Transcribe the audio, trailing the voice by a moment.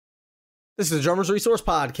This is the Drummers Resource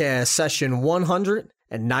Podcast, session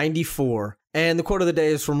 194. And the quote of the day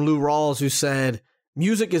is from Lou Rawls, who said,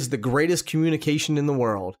 "Music is the greatest communication in the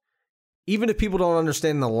world. Even if people don't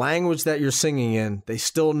understand the language that you're singing in, they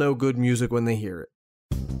still know good music when they hear it."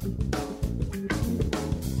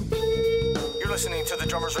 You're listening to the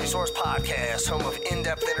Drummers Resource Podcast, home of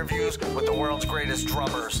in-depth interviews with the world's greatest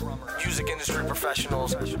drummers, music industry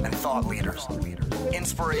professionals, and thought leaders.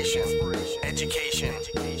 Inspiration, education,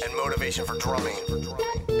 and motivation for drumming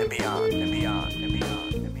and beyond, and beyond, and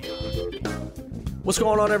beyond, and beyond. What's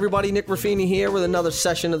going on, everybody? Nick Ruffini here with another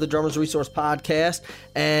session of the Drummers Resource Podcast.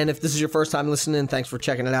 And if this is your first time listening, thanks for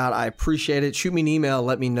checking it out. I appreciate it. Shoot me an email.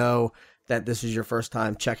 Let me know that this is your first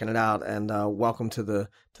time checking it out. And welcome to the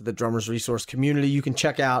Drummers Resource community. You can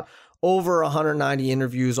check out over 190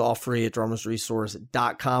 interviews, all free at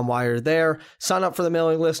drummersresource.com. While you're there, sign up for the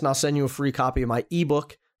mailing list, and I'll send you a free copy of my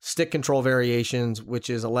ebook, Stick Control Variations, which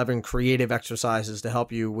is 11 creative exercises to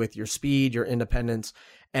help you with your speed, your independence,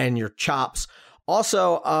 and your chops.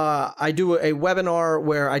 Also, I do a webinar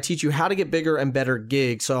where I teach you how to get bigger and better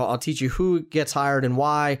gigs. So I'll teach you who gets hired and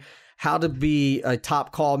why, how to be a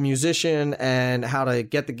top call musician, and how to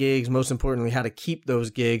get the gigs, most importantly, how to keep those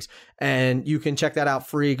gigs. And you can check that out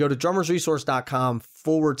free. Go to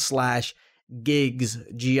drummersresource.com/gigs, Gigs,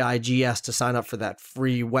 to sign up for that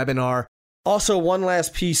free webinar. Also, one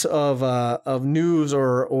last piece of news,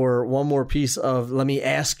 or one more piece of, let me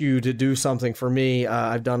ask you to do something for me.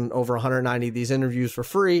 I've done over 190 of these interviews for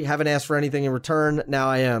free. Haven't asked for anything in return. Now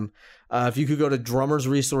I am. If you could go to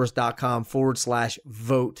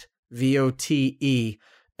drummersresource.com/vote, VOTE,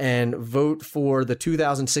 and vote for the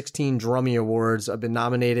 2016 Drummy Awards. I've been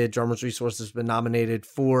nominated. Drummers Resource has been nominated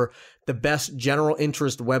for the best general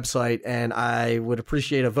interest website, and I would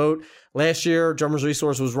appreciate a vote. Last year, Drummers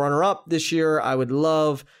Resource was runner-up. This year, I would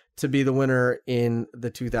love to be the winner in the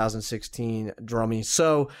 2016 Drummy.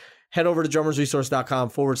 So head over to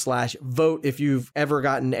drummersresource.com/vote. If you've ever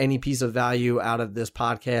gotten any piece of value out of this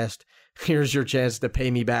podcast, here's your chance to pay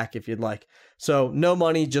me back if you'd like. So no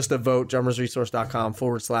money, just a vote,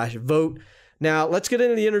 drummersresource.com/vote. Now let's get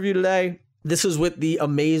into the interview today. This is with the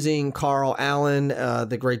amazing Carl Allen,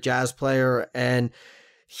 the great jazz player. And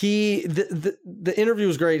the interview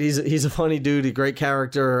was great. He's a funny dude, a great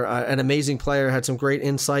character, an amazing player, had some great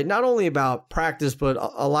insight, not only about practice, but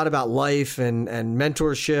a lot about life and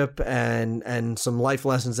mentorship and some life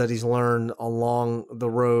lessons that he's learned along the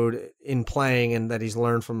road in playing and that he's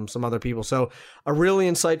learned from some other people. So a really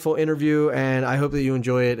insightful interview, and I hope that you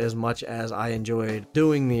enjoy it as much as I enjoyed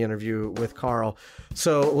doing the interview with Carl.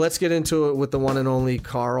 So let's get into it with the one and only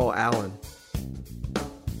Carl Allen.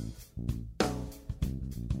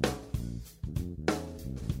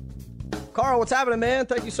 Carl, what's happening, man?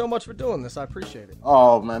 Thank you so much for doing this. I appreciate it.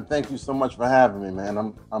 Oh, man, thank you so much for having me,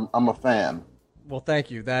 man. I'm a fan. Well, thank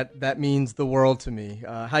you. That means the world to me.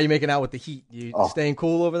 How you making out with the heat? You staying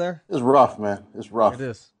cool over there? It's rough, man. It's rough. It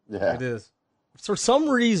is. Yeah. It is. For some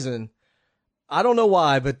reason, I don't know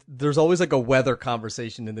why, but there's always like a weather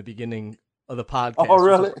conversation in the beginning of the podcast. Oh,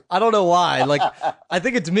 really? I don't know why. Like, I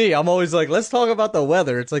think it's me. I'm always like, let's talk about the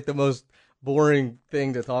weather. It's like the most boring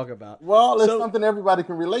thing to talk about. Well, it's something everybody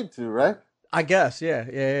can relate to, right? I guess,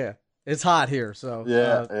 yeah. It's hot here, so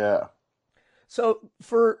yeah. So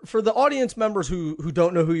for the audience members who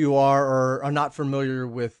don't know who you are or are not familiar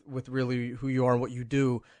with really who you are and what you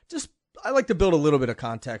do, I like to build a little bit of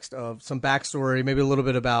context of some backstory, maybe a little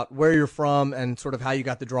bit about where you're from and sort of how you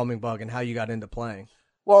got the drumming bug and how you got into playing.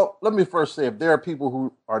 Well, let me first say, if there are people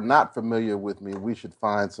who are not familiar with me, we should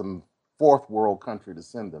find some fourth world country to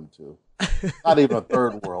send them to. Not even a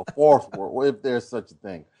third world, fourth world, if there's such a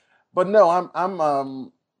thing. But no,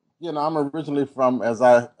 I'm originally from, as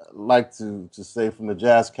I like to say, from the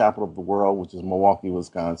jazz capital of the world, which is Milwaukee,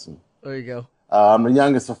 Wisconsin. There you go. I'm the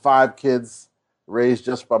youngest of 5 kids, raised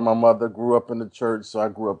just by my mother, grew up in the church, so I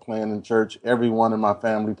grew up playing in church. Everyone in my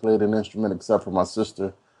family played an instrument except for my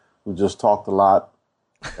sister, who just talked a lot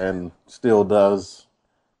and still does.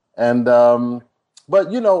 And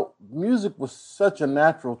but, music was such a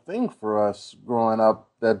natural thing for us growing up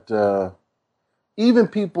that even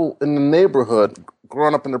people in the neighborhood,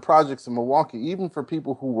 growing up in the projects in Milwaukee, even for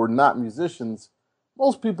people who were not musicians,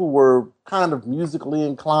 most people were kind of musically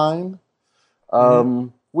inclined.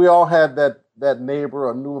 We all had that neighbor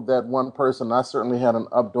or knew of that one person. I certainly had an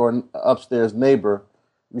upstairs neighbor.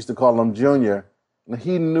 We used to call him Junior. And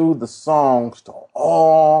he knew the songs to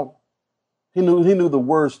all. He knew the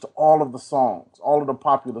words to all of the songs, all of the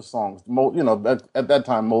popular songs. At that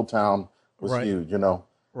time, Motown was huge,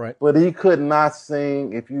 Right. But he could not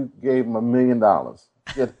sing if you gave him $1 million.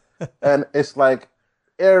 And it's like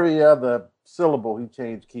every other syllable, he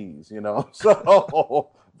changed keys, you know. So,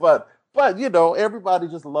 but you know, everybody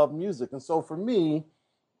just loved music, and so for me,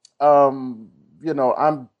 you know,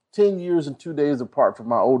 I'm 10 years and 2 days apart from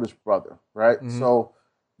my oldest brother, right? Mm-hmm. So,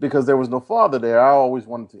 because there was no father there, I always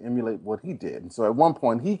wanted to emulate what he did. And so at one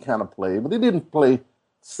point he kind of played, but he didn't play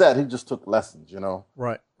set. He just took lessons, you know.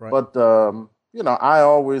 Right. But, you know, I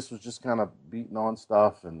always was just kind of beating on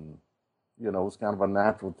stuff and, you know, it was kind of a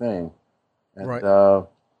natural thing. And, right.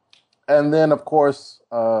 And then, of course,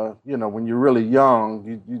 you know, when you're really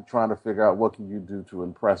young, you're trying to figure out what can you do to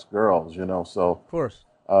impress girls, you know. So, of course.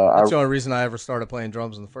 That's the only reason I ever started playing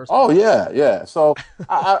drums in the first place. Oh, yeah. So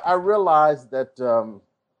I realized that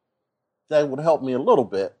that would help me a little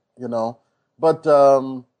bit, you know. But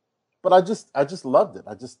I just loved it.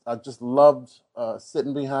 I just loved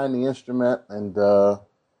sitting behind the instrument and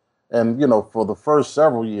you know, for the first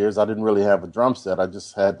several years I didn't really have a drum set. I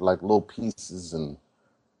just had like little pieces and,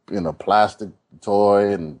 you know, plastic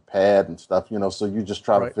toy and pad and stuff, you know, so you just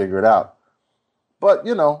try to figure it out. But,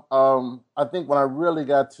 you know, I think when I really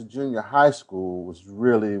got to junior high school was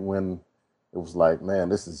really when it was like, man,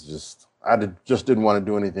 this is just, just didn't want to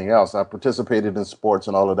do anything else. I participated in sports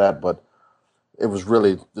and all of that, but it was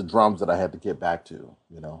really the drums that I had to get back to,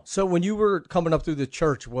 you know. So when you were coming up through the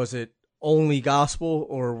church, was it only gospel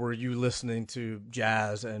or were you listening to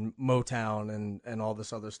jazz and Motown and all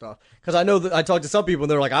this other stuff? Because I know that I talked to some people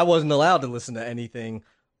and they're like, I wasn't allowed to listen to anything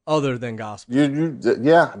other than gospel.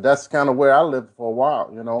 Yeah, that's kind of where I lived for a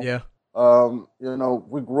while, you know. Yeah. You know,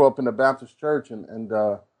 we grew up in the Baptist church and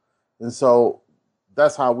so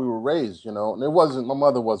that's how we were raised, you know. And my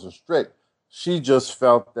mother wasn't strict. She just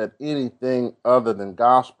felt that anything other than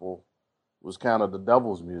gospel was kind of the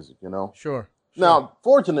devil's music, you know. Sure. Now,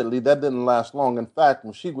 fortunately, that didn't last long. In fact,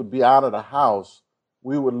 when she would be out of the house,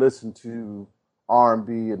 we would listen to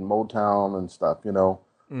R&B and Motown and stuff, you know.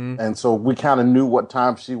 Mm-hmm. And so we kind of knew what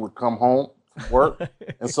time she would come home from work.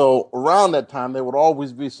 And so around that time, there would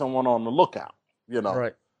always be someone on the lookout, you know.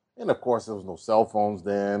 Right. And, of course, there was no cell phones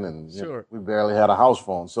then, and sure. You know, we barely had a house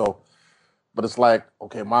phone. So, but it's like,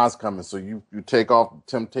 okay, Ma's coming. So you take off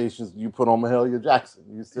Temptations, you put on Mahalia Jackson.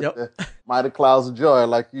 You sit there, Mighty Clouds of Joy,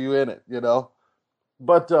 like you in it, you know.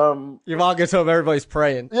 But your mom gets home, everybody's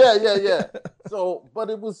praying. Yeah. So, but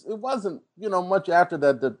it wasn't, you know, much after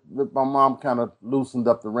that my mom kind of loosened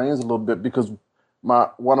up the reins a little bit because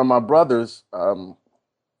one of my brothers, a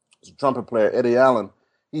trumpet player, Eddie Allen,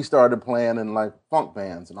 he started playing in like funk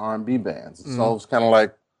bands and R&B bands. And so it was kind of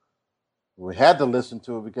like we had to listen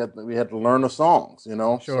to it because we had to learn the songs, you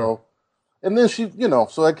know. Sure. So, and then she, you know,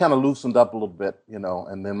 so it kind of loosened up a little bit, you know.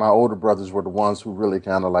 And then my older brothers were the ones who really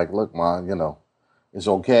kind of like, look, Ma, you know, it's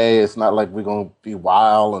okay. It's not like we're going to be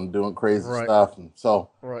wild and doing crazy stuff. And so,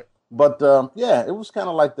 but yeah, it was kind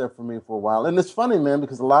of like that for me for a while. And it's funny, man,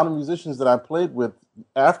 because a lot of musicians that I played with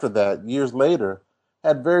after that, years later,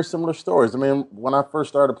 had very similar stories. I mean, when I first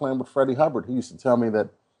started playing with Freddie Hubbard, he used to tell me that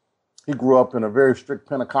he grew up in a very strict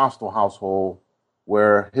Pentecostal household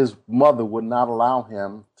where his mother would not allow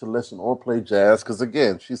him to listen or play jazz because,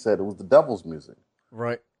 again, she said it was the devil's music.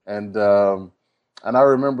 Right. And I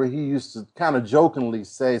remember he used to kind of jokingly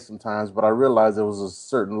say sometimes, but I realized there was a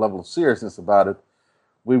certain level of seriousness about it.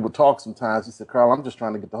 We would talk sometimes. He said, Carl, I'm just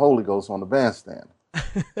trying to get the Holy Ghost on the bandstand.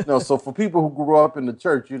 You know, so for people who grew up in the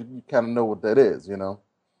church, you kind of know what that is, you know.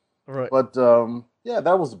 Right. But, yeah,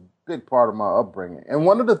 that was a big part of my upbringing. And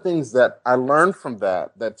one of the things that I learned from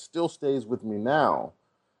that still stays with me now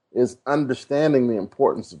is understanding the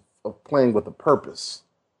importance of playing with a purpose.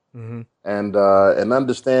 Mm-hmm. And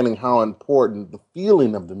understanding how important the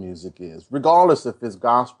feeling of the music is, regardless if it's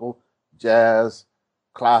gospel, jazz,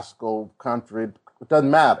 classical, country, it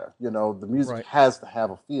doesn't matter. You know, the music has to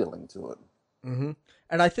have a feeling to it. Mm-hmm.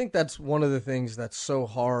 And I think that's one of the things that's so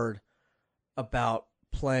hard about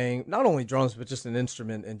playing, not only drums, but just an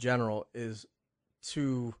instrument in general, is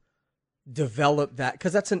to develop that,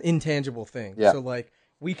 because that's an intangible thing. Yeah. So like,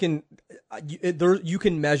 you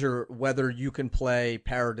can measure whether you can play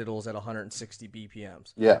paradiddles at 160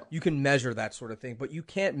 BPMs. Yeah. You can measure that sort of thing, but you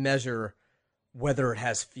can't measure whether it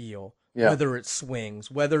has feel, yeah. whether it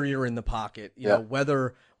swings, whether you're in the pocket, you know,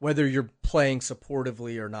 whether you're playing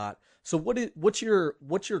supportively or not. So what's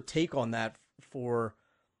your take on that for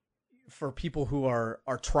people who are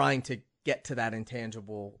trying to get to that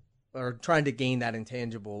intangible, or trying to gain that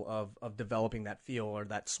intangible of developing that feel or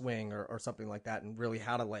that swing or something like that, and really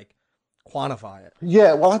how to like quantify it?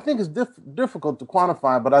 Yeah, well, I think it's difficult to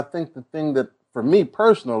quantify, but I think the thing that, for me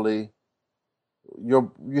personally,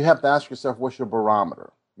 you have to ask yourself, what's your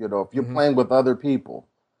barometer? You know, if you're playing with other people,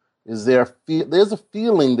 there's a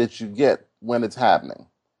feeling that you get when it's happening.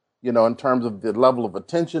 in terms of the level of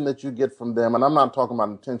attention that you get from them. And I'm not talking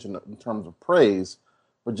about attention in terms of praise,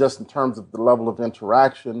 but just in terms of the level of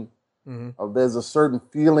interaction. There's a certain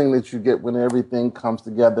feeling that you get when everything comes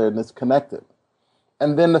together and it's connected.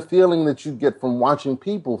 And then the feeling that you get from watching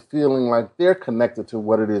people feeling like they're connected to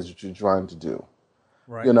what it is that you're trying to do.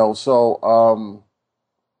 Right. And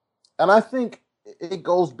I think it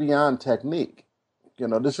goes beyond technique.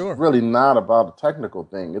 This Sure. is really not about a technical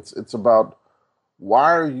thing. It's about,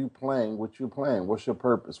 why are you playing what you're playing? What's your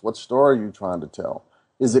purpose? What story are you trying to tell?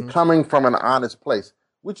 Is it coming from an honest place?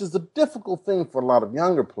 Which is a difficult thing for a lot of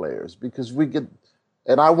younger players, because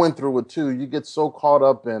and I went through it too, you get so caught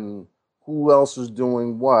up in who else is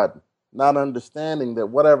doing what, not understanding that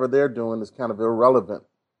whatever they're doing is kind of irrelevant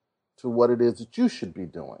to what it is that you should be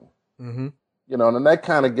doing. And then that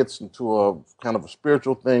kind of gets into a kind of a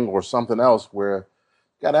spiritual thing or something else, where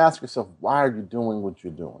you got to ask yourself, why are you doing what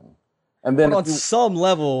you're doing? And then on some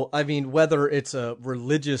level, I mean, whether it's a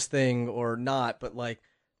religious thing or not, but like,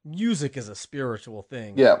 music is a spiritual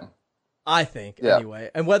thing. Yeah. I think, anyway.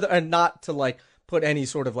 And not to like put any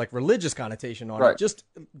sort of like religious connotation on it, just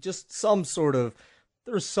there's some sort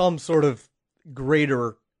of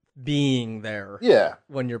greater being there. Yeah.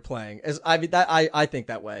 When you're playing. I think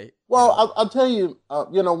that way. Well, I'll tell you,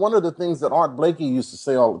 one of the things that Art Blakey used to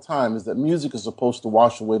say all the time is that music is supposed to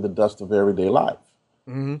wash away the dust of everyday life.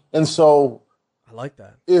 And so I like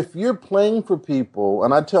that. If you're playing for people,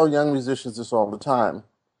 and I tell young musicians this all the time,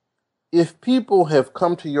 if people have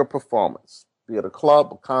come to your performance, be it a club,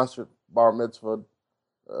 a concert, bar mitzvah,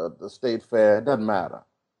 the state fair, it doesn't matter,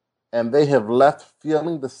 and they have left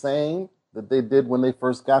feeling the same that they did when they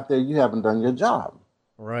first got there, you haven't done your job.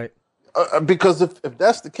 Right. Because if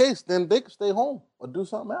that's the case, then they can stay home or do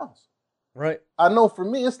something else. Right. I know for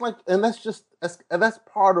me, it's like, and that's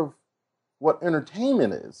part of what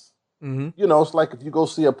entertainment is. It's like if you go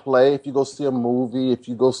see a play, if you go see a movie, if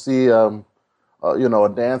you go see a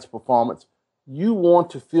dance performance, you want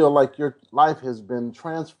to feel like your life has been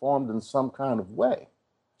transformed in some kind of way.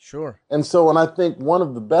 Sure. And I think one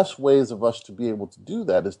of the best ways of us to be able to do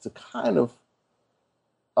that is to kind of,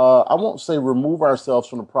 I won't say remove ourselves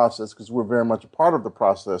from the process, because we're very much a part of the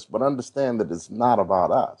process, but understand that it's not about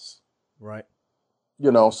us. Right.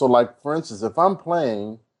 So like, for instance, if I'm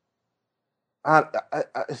playing,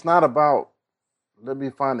 it's not about, let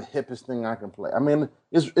me find the hippest thing I can play. I mean,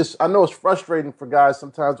 I know it's frustrating for guys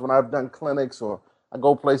sometimes when I've done clinics or I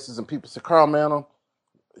go places and people say, Carl, man, on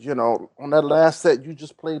that last set, you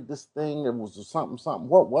just played this thing. It was something.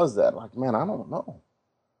 What was that? Like, man, I don't know.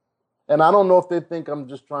 And I don't know if they think I'm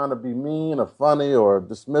just trying to be mean or funny or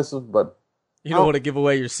dismissive, but you don't want to give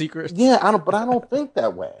away your secrets. Yeah, I don't think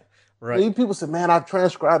that way. Right. People say, man, I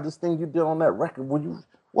transcribed this thing you did on that record.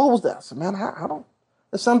 What was that? I said, man, I don't.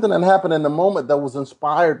 It's something that happened in the moment that was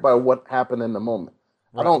inspired by what happened in the moment.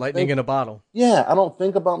 Right, lightning in a bottle. Yeah, I don't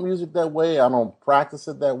think about music that way. I don't practice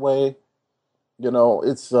it that way.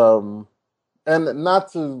 It's and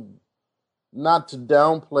not to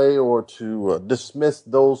downplay or to dismiss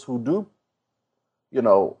those who do,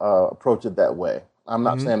 approach it that way. I'm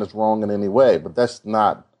not saying it's wrong in any way, but that's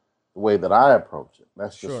not the way that I approach it.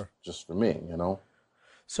 That's just for me,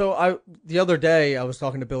 So the other day I was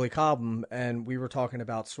talking to Billy Cobham, and we were talking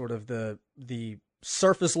about sort of the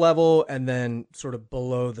surface level and then sort of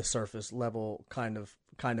below the surface level kind of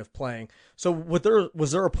playing. So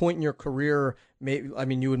was there a point in your career, I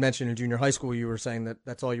mean, you had mentioned in junior high school, you were saying that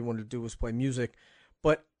that's all you wanted to do was play music,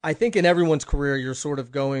 but I think in everyone's career, you're sort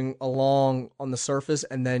of going along on the surface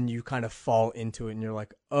and then you kind of fall into it and you're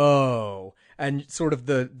like, oh, and sort of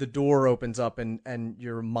the door opens up and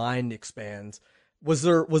your mind expands. Was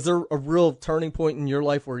there a real turning point in your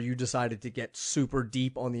life where you decided to get super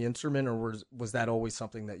deep on the instrument, or was that always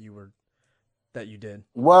something that you did?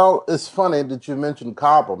 Well, it's funny that you mentioned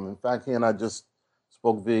Cobham. In fact, he and I just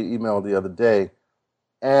spoke via email the other day,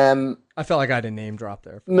 and I felt like I had a name drop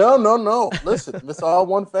there. No. Listen, it's all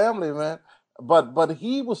one family, man. But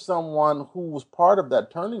he was someone who was part of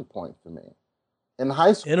that turning point for me in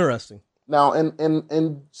high school. Interesting. Now,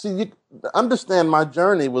 and see, you understand my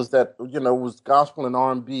journey was that, was gospel and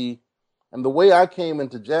R&B. And the way I came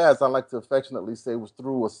into jazz, I like to affectionately say, was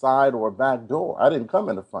through a side or a back door. I didn't come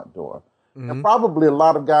in the front door. And probably a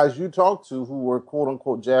lot of guys you talk to who were quote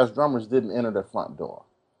unquote jazz drummers didn't enter the front door.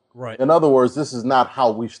 Right. In other words, this is not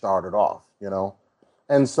how we started off,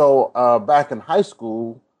 And so back in high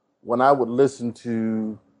school, when I would listen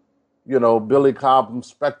to Billy Cobham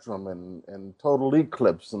Spectrum and Total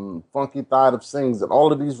Eclipse and Funky Thide of Sings and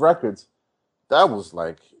all of these records, that was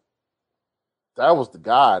the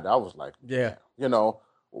guy. I was like, yeah,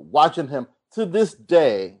 watching him to this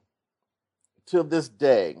day,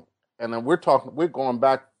 and then we're going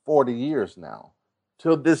back 40 years now.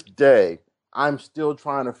 Till this day, I'm still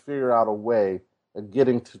trying to figure out a way of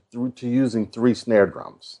getting to using 3 snare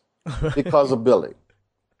drums because of Billy.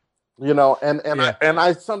 You know, and Yeah.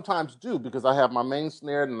 I sometimes do, because I have my main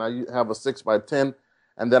snare and I have a 6x10,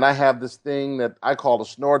 and then I have this thing that I call a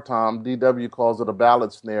snore tom. DW calls it a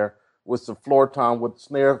ballad snare, with some floor tom with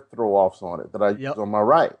snare throw offs on it that I use on my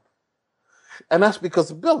right. And that's because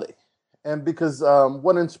of Billy. And because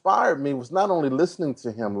what inspired me was not only listening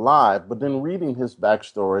to him live, but then reading his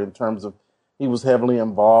backstory in terms of he was heavily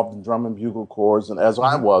involved in drum and bugle corps, and as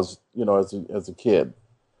I was, you know, as a kid.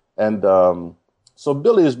 And so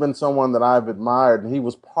Billy has been someone that I've admired, and he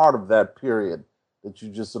was part of that period that you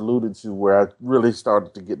just alluded to, where I really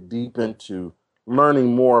started to get deep into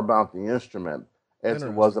learning more about the instrument, as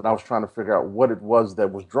it was that I was trying to figure out what it was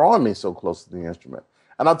that was drawing me so close to the instrument.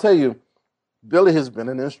 And I'll tell you, Billy has been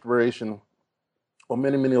an inspiration on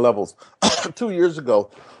many, many levels. 2 years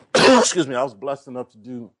ago, excuse me, I was blessed enough to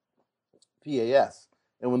do PAS.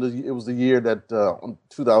 And it was the year that,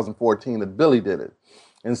 2014, that Billy did it.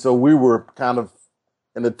 And so we were kind of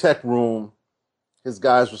in the tech room. His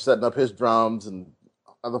guys were setting up his drums, and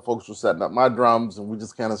other folks were setting up my drums, and we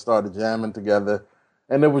just kind of started jamming together.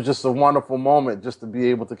 And it was just a wonderful moment just to be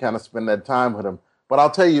able to kind of spend that time with him. But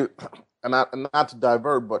I'll tell you, and not to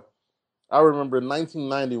divert, but I remember in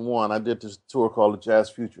 1991, I did this tour called the Jazz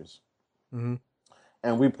Futures. Mm-hmm.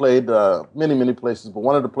 And we played many, many places, but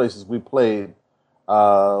one of the places we played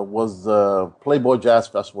was the Playboy Jazz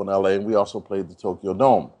Festival in LA, and we also played the Tokyo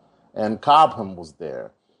Dome. And Cobham was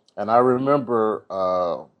there. And I remember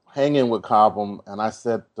hanging with Cobham, and I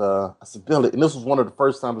said, Billy, and this was one of the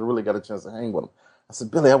first times I really got a chance to hang with him. I said,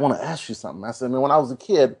 Billy, I want to ask you something. I said, man, when I was a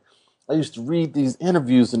kid, I used to read these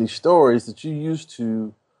interviews and these stories that you used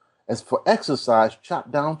to, as for exercise, chop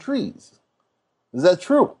down trees. Is that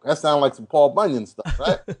true? That sounds like some Paul Bunyan stuff,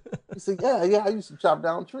 right? He said, yeah, I used to chop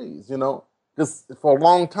down trees, you know, because for a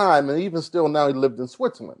long time, and even still now, he lived in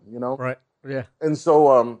Switzerland, you know? Right, yeah. And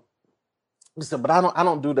so he said, but I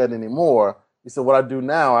don't do that anymore. He said, what I do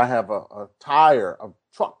now, I have a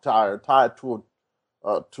truck tire tied to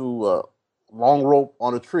a long rope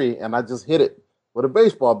on a tree, and I just hit it with a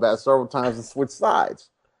baseball bat several times and switch sides.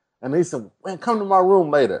 And he said, man, come to my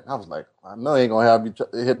room later. And I was like, I know he ain't going to have you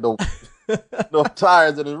hit no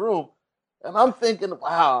tires in his room. And I'm thinking,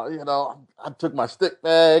 wow, you know, I took my stick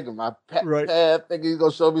bag and my pad, thinking he's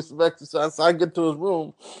going to show me some exercise. So I get to his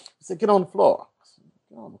room. He said, get on the floor. I said,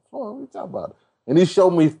 get on the floor? What are you talking about? And he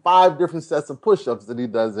showed me 5 different sets of push-ups that he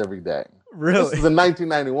does every day. Really? This is in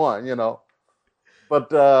 1991, you know.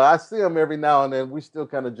 But I see him every now and then. We still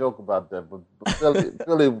kind of joke about that.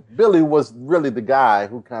 But Billy was really the guy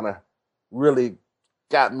who kind of really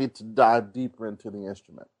got me to dive deeper into the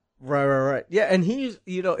instrument. Right. Yeah, and he's,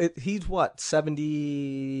 you know, he's what,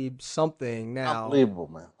 70 something now. Unbelievable,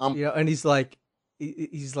 man. You know, and it's like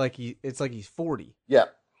he's 40. Yeah.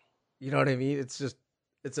 You know what I mean? It's just,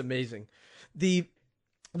 it's amazing. The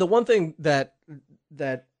one thing that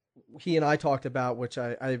he and I talked about, which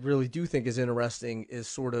I really do think is interesting, is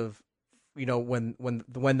sort of, you know,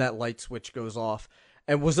 when that light switch goes off.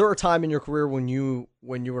 And was there a time in your career when you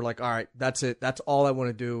were like, all right, that's it, that's all I want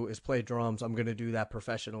to do is play drums, I'm going to do that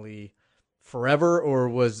professionally forever? Or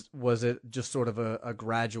was it just sort of a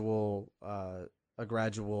gradual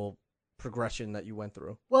progression that you went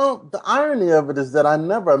through? Well, the irony of it is that I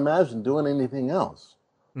never imagined doing anything else.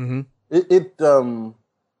 Mm-hmm.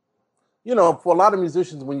 You know, for a lot of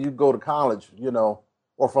musicians, when you go to college, you know,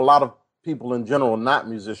 or for a lot of people in general, not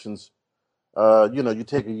musicians, you know, you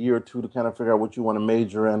take a year or two to kind of figure out what you want to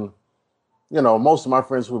major in. You know, most of my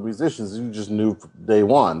friends who were musicians, you just knew from day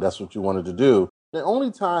one that's what you wanted to do. The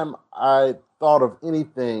only time I thought of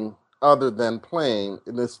anything other than playing,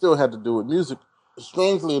 and it still had to do with music,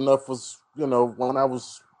 strangely enough, was, you know, when I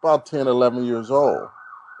was about 10, 11 years old.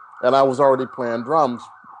 And I was already playing drums.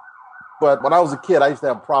 But when I was a kid, I used to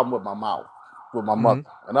have a problem with my mouth, with my mother.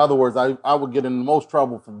 In other words, I would get in the most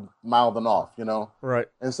trouble from mouthing off, you know? Right.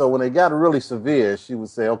 And so when it got really severe, she would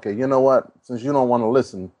say, okay, you know what? Since you don't want to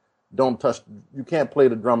listen, you can't play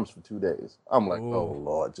the drums for 2 days. I'm like, ooh. Oh,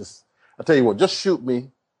 Lord, I tell you what, just shoot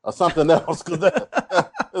me or something else, because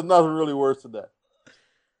there's nothing really worse than that.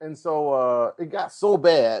 And so it got so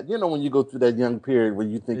bad, you know, when you go through that young period where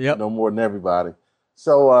you think you know more than everybody.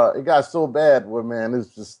 So it got so bad where, man,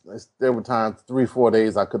 there were times 3-4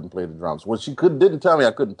 days I couldn't play the drums. Well, she didn't tell me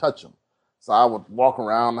I couldn't touch them. So I would walk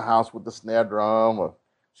around the house with the snare drum, or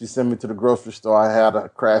she sent me to the grocery store. I had a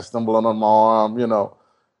crash stumbling on my arm, you know.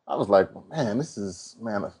 I was like, man,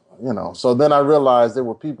 you know. So then I realized there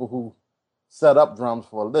were people who set up drums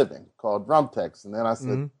for a living called drum techs. And then I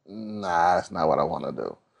said, nah, that's not what I want to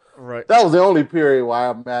do. Right. That was the only period where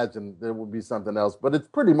I imagined there would be something else. But it's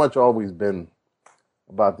pretty much always been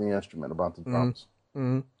about the instrument, about the drums.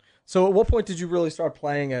 So at what point did you really start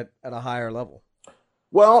playing at a higher level?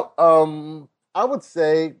 Well, I would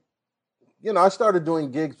say, I started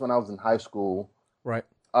doing gigs when I was in high school. Right.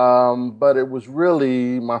 But it was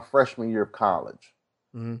really my freshman year of college.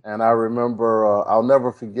 And I remember, I'll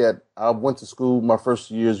never forget, I went to school, my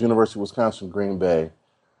first year is University of Wisconsin, Green Bay.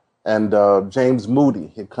 And James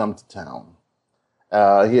Moody had come to town.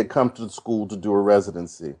 He had come to the school to do a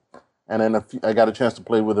residency. And then I got a chance to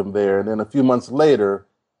play with him there. And then a few months later,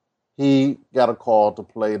 he got a call to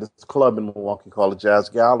play this club in Milwaukee called the Jazz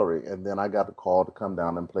Gallery. And then I got a call to come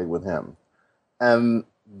down and play with him. And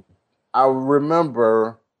I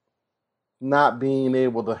remember not being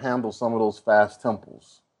able to handle some of those fast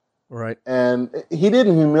tempos. Right. And he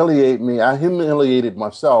didn't humiliate me. I humiliated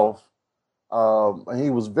myself. He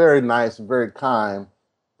was very nice and very kind.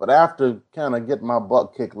 But after kind of getting my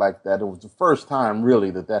butt kicked like that, it was the first time really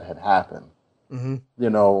that had happened.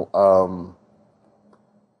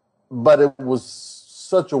 But it was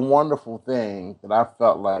such a wonderful thing that I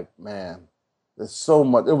felt like, man, there's so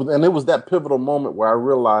much. It was that pivotal moment where I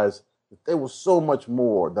realized that there was so much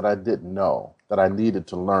more that I didn't know that I needed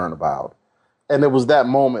to learn about. And it was that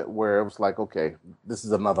moment where it was like, okay, this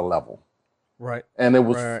is another level. Right. And it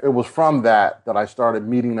was from that I started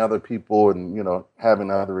meeting other people and,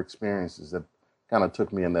 having other experiences that kind of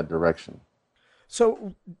took me in that direction.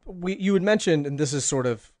 So you had mentioned, and this is sort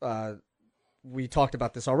of, we talked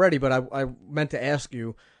about this already, but I meant to ask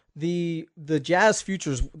you, the Jazz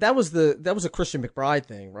Futures, that was a Christian McBride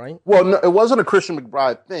thing, right? Well, no, it wasn't a Christian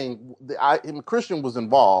McBride thing. Christian was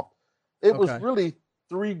involved. It was really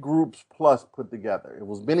 3 groups plus put together. It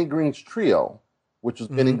was Benny Green's trio, which was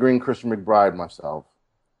Benny Green, Christian McBride, myself.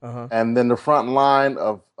 And then the front line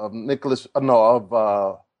of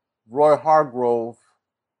Roy Hargrove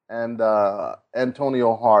and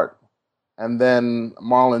Antonio Hart, and then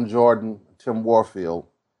Marlon Jordan, Tim Warfield,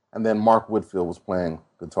 and then Mark Whitfield was playing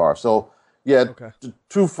guitar. So yeah,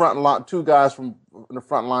 2 guys from the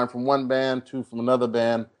front line from one band, 2 from another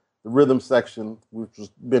band. The rhythm section, which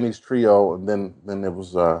was Benny's trio, and then there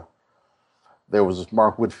was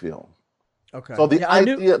Mark Whitfield. Okay. So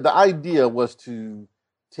the idea was to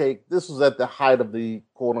this was at the height of the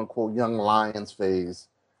quote unquote Young Lions phase.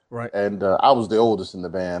 Right. And I was the oldest in the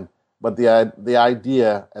band, but the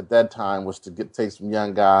idea at that time was to take some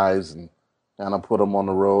young guys and kind of put them on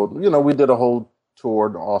the road. We did a whole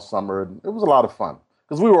tour all summer, and it was a lot of fun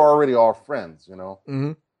because we were already all friends.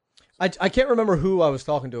 I can't remember who I was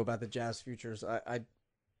talking to about the Jazz Futures.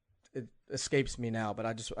 It escapes me now, but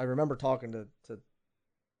I remember talking to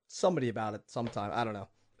somebody about it sometime. I don't know.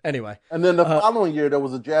 Anyway. And then the following year, there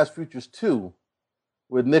was a Jazz Futures 2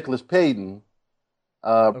 with Nicholas Payton,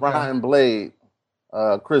 Brian Blade,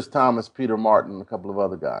 Chris Thomas, Peter Martin, and a couple of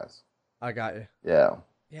other guys. I got you. Yeah.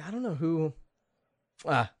 Yeah, I don't know who.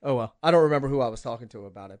 Oh, well. I don't remember who I was talking to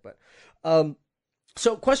about it. But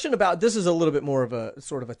so question about, this is a little bit more of a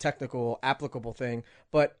sort of a technical, applicable thing,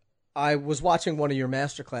 but I was watching one of your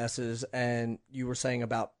master classes, and you were saying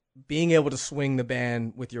about being able to swing the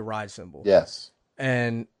band with your ride cymbal. Yes.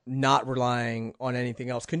 And not relying on anything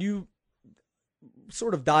else. Can you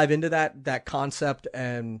sort of dive into that concept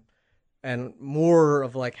and more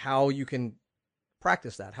of like how you can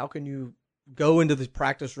practice that? How can you go into the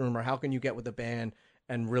practice room, or how can you get with the band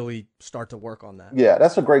and really start to work on that? Yeah,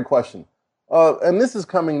 that's a great question. And this is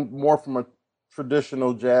coming more from a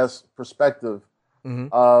traditional jazz perspective.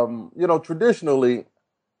 Traditionally,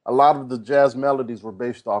 a lot of the jazz melodies were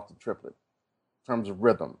based off the triplet in terms of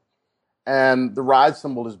rhythm. And the ride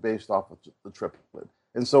cymbal is based off of the triplet.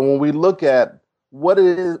 And so when we look at what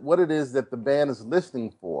it is that the band is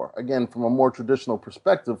listening for, again, from a more traditional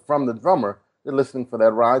perspective from the drummer, they're listening for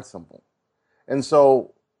that ride cymbal. And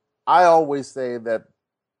so I always say that,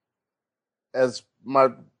 as my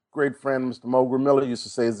great friend Mr. Mo Gramilla used to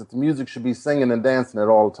say, is that the music should be singing and dancing at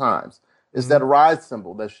all times. It's that ride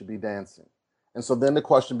cymbal that should be dancing. And so then the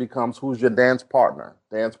question becomes, who's your dance partner?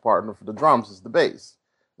 Dance partner for the drums is the bass.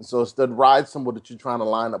 And so it's that ride cymbal that you're trying to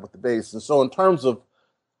line up with the bass. And so in terms of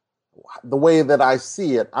the way that I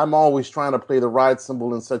see it, I'm always trying to play the ride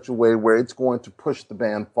cymbal in such a way where it's going to push the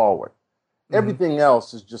band forward. Everything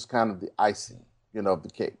else is just kind of the icing, of the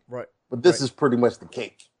cake. Right. But this is pretty much the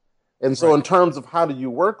cake. And so in terms of how do you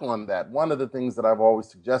work on that, one of the things that I've always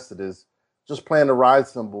suggested is just playing the ride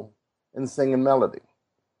cymbal and singing melody.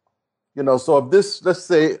 So let's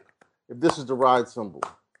say if this is the ride cymbal.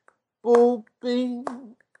 Boop, bing,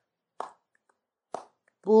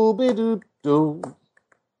 booby doo doo,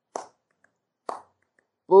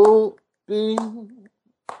 booby,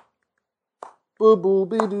 boo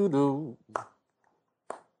booby doo doo,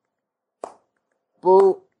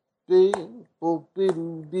 booby, booby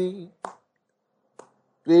doo dee,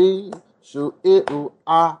 be, shoo it ooh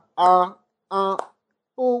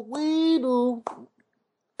boo wee doo,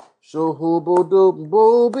 shoo hoo boo doo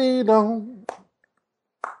booby doo,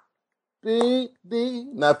 be dee.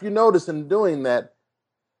 Now, if you notice in doing that,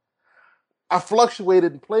 I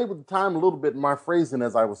fluctuated and played with the time a little bit in my phrasing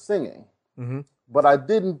as I was singing, but I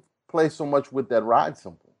didn't play so much with that ride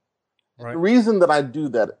cymbal. Right. The reason that I do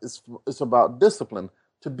that is it's about discipline,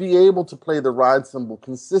 to be able to play the ride cymbal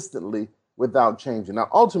consistently without changing. Now,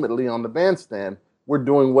 ultimately, on the bandstand, we're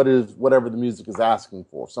doing whatever the music is asking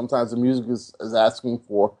for. Sometimes the music is asking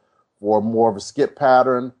for more of a skip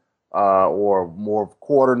pattern or more of a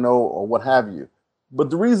quarter note or what have you. But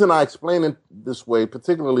the reason I explain it this way,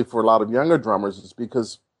 particularly for a lot of younger drummers, is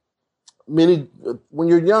because when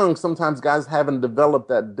you're young, sometimes guys haven't developed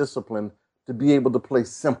that discipline to be able to play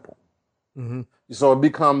simple. So it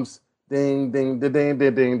becomes ding, ding, ding, ding,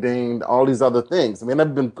 ding, ding, ding, all these other things. I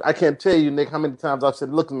mean, I can't tell you, Nick, how many times I've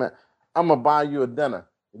said, look, man, I'm going to buy you a dinner.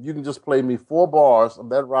 If you can just play me 4 bars of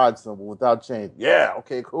that ride cymbal without change. Yeah,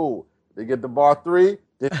 okay, cool. They get to bar 3,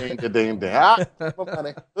 ding, ding, ding, ding, ding.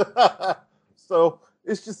 Money. So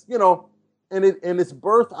it's just, and it's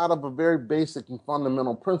birthed out of a very basic and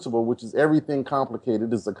fundamental principle, which is everything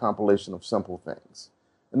complicated is a compilation of simple things.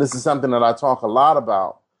 And this is something that I talk a lot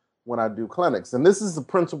about when I do clinics. And this is a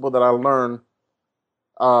principle that I learned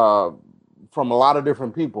from a lot of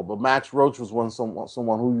different people. But Max Roach was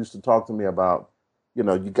someone who used to talk to me about, you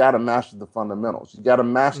got to master the fundamentals. You got to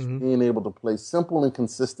master being able to play simple and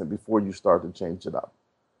consistent before you start to change it up.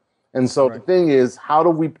 And so the thing is, how do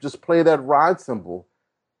we just play that ride cymbal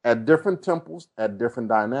at different tempos, at different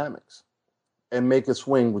dynamics, and make it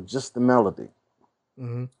swing with just the melody?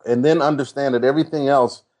 And then understand that everything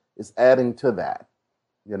else is adding to that,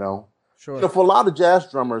 Sure. For a lot of jazz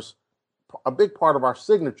drummers, a big part of our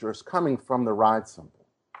signature is coming from the ride cymbal.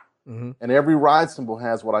 And every ride cymbal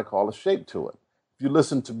has what I call a shape to it. If you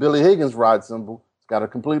listen to Billy Higgins' ride cymbal, it's got a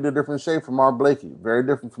completely different shape from Art Blakey, very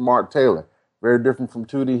different from Art Taylor, very different from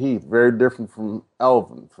Tootie Heath, very different from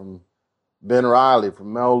Elvin, from Ben Riley,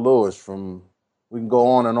 from Mel Lewis, we can go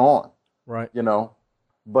on and on. Right.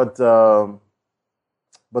 But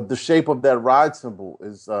the shape of that ride cymbal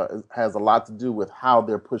has a lot to do with how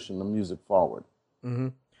they're pushing the music forward.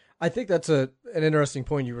 I think that's an interesting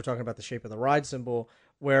point. You were talking about the shape of the ride cymbal,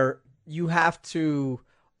 where you have to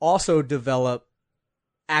also develop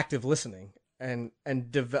active listening and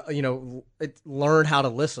learn how to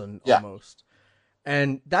listen almost.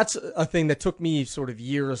 And that's a thing that took me sort of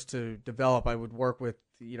years to develop. I would work with,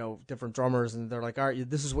 different drummers, and they're like, all right,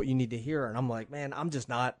 this is what you need to hear. And I'm like, man, I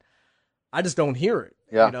just don't hear it,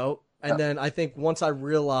 And then I think once I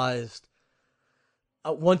realized,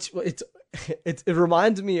 it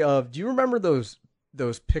reminds me of, do you remember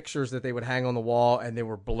those pictures that they would hang on the wall and they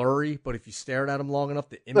were blurry, but if you stared at them long enough,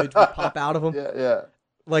 the image would pop out of them? Yeah.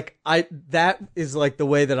 Like that is like the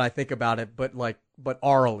way that I think about it, but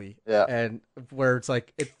orally. Yeah. And where it's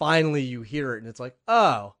like, finally you hear it and it's like,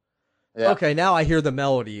 oh, okay, now I hear the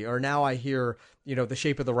melody, or now I hear, the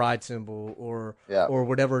shape of the ride cymbal or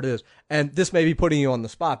whatever it is. And this may be putting you on the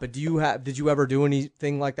spot, but did you ever do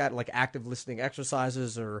anything like that, like active listening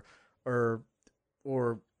exercises or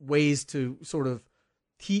ways to sort of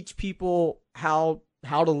teach people how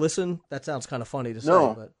to listen? That sounds kind of funny to say,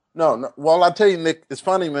 but. No. Well, I'll tell you, Nick, it's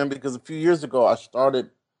funny, man, because a few years ago I started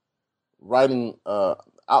writing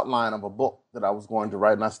outline of a book that I was going to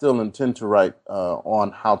write, and I still intend to write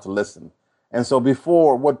on how to listen. And so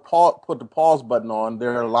before put the pause button on,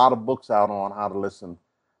 there are a lot of books out on how to listen,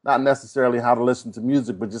 not necessarily how to listen to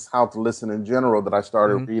music, but just how to listen in general that I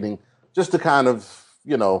started reading, just to kind of,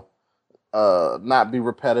 not be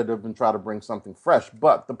repetitive and try to bring something fresh.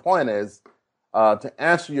 But the point is, to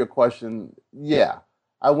answer your question,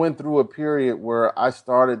 I went through a period where I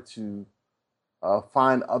started to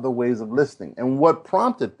find other ways of listening. And what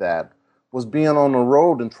prompted that was being on the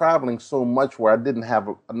road and traveling so much where I didn't have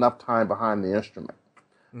enough time behind the instrument.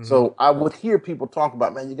 So I would hear people talk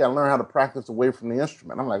about, man, you got to learn how to practice away from the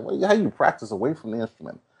instrument. I'm like, well, how do you practice away from the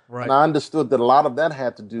instrument? Right. And I understood that a lot of that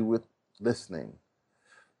had to do with listening.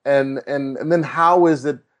 And then how is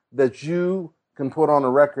it that you can put on a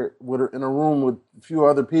record in a room with a few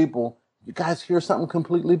other people, you guys hear something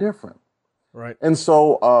completely different. Right. And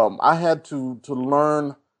so I had to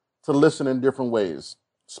learn to listen in different ways.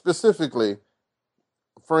 Specifically,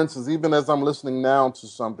 for instance, even as I'm listening now to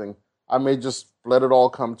something, I may just let it all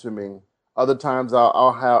come to me. Other times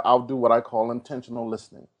I'll do what I call intentional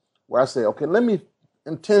listening, where I say, okay, let me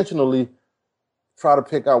intentionally try to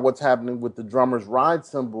pick out what's happening with the drummer's ride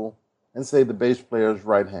cymbal and say the bass player's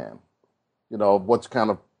right hand. You know, what's kind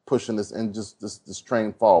of pushing this and just this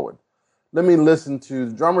train forward. Let me listen to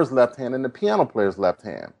the drummer's left hand and the piano player's left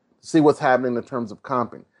hand to see what's happening in terms of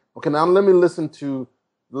comping. Okay, now let me listen to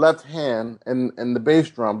left hand and the bass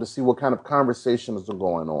drum to see what kind of conversations are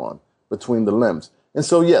going on between the limbs. And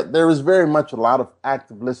so, yeah, there is very much a lot of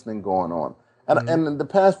active listening going on. And in the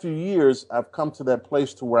past few years, I've come to that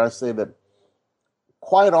place to where I say that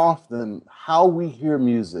quite often how we hear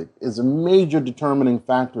music is a major determining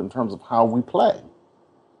factor in terms of how we play.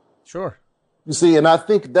 Sure. You see, and I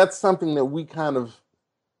think that's something that we kind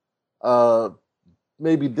of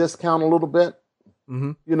maybe discount a little bit.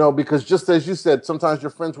 You know, because just as you said, sometimes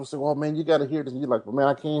your friends will say, well, man, you got to hear this. And you're like, well, man,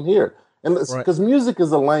 I can't hear it. And because music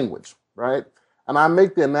is a language, right? And I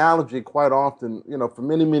make the analogy quite often, you know, for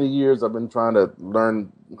many, many years, I've been trying to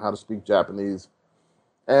learn how to speak Japanese.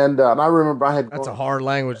 And I remember That's a hard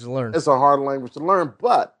language to learn. It's a hard language to learn.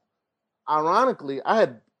 But ironically, I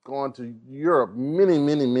had gone to Europe many,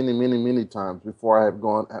 many, many, many, many times before I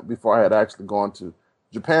had actually gone to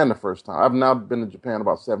Japan the first time. I've now been to Japan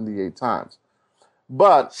about 78 times.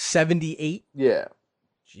 But 78? Yeah.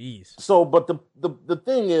 Jeez. So, but the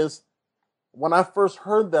thing is, when I first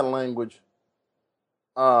heard that language,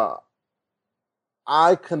 I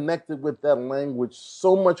connected with that language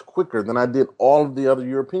so much quicker than I did all of the other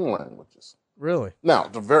European languages. Really? Now,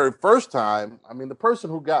 the very first time, I mean, the person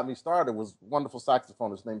who got me started was a wonderful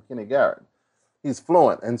saxophonist named Kenny Garrett. He's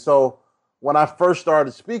fluent. And so when I first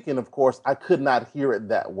started speaking, of course, I could not hear it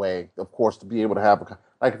that way, of course, to be able to have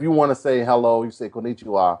like if you want to say hello, you say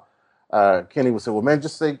konnichiwa. Kenny would say, well, man,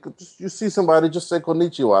 you see somebody, just say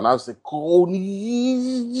konnichiwa. And I would say,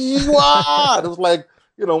 konnichiwa. It was like,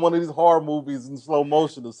 you know, one of these horror movies in slow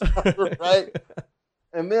motion or something, right?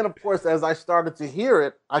 And then, of course, as I started to hear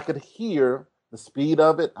it, I could hear the speed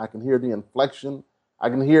of it. I can hear the inflection. I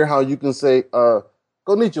can hear how you can say,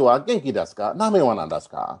 konnichiwa, genki desu ka? Name wa nan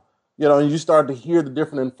desu ka? You know, and you start to hear the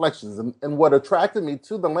different inflections. And what attracted me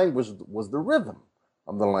to the language was the rhythm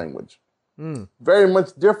of the language. Very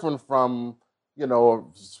much different from, you know,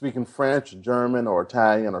 speaking French, or German, or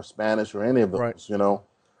Italian, or Spanish, or any of those, you know.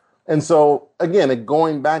 And so, again,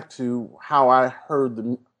 going back to how I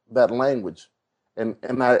heard that language, and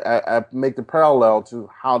I make the parallel to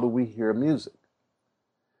how do we hear music.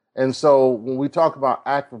 And so when we talk about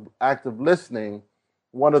active listening,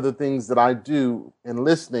 one of the things that I do in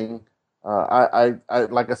listening, I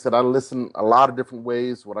like I said, I listen a lot of different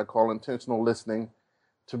ways, what I call intentional listening,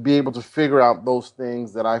 to be able to figure out those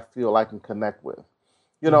things that I feel I can connect with.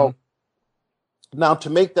 You know, now to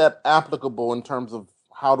make that applicable in terms of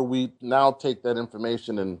how do we now take that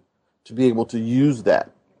information and to be able to use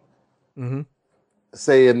that,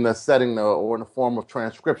 say in the setting or in the form of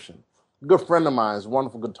transcription. A good friend of mine is a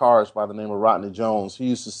wonderful guitarist by the name of Rodney Jones. He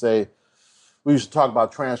used to say, we used to talk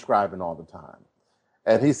about transcribing all the time.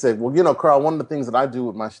 And he said, well, you know, Carl, one of the things that I do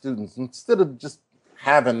with my students, instead of just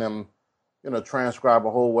having them, you know, transcribe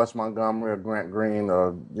a whole Wes Montgomery or Grant Green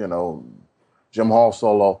or, you know, Jim Hall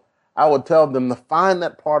solo, I would tell them to find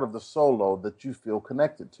that part of the solo that you feel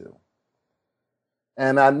connected to.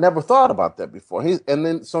 And I never thought about that before.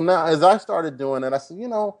 So now as I started doing it, I said, you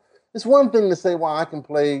know, it's one thing to say, well, I can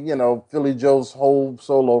play, you know, Philly Joe's whole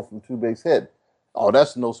solo from Two Bass Hit. Oh,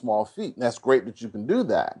 that's no small feat. And that's great that you can do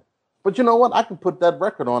that. But you know what? I can put that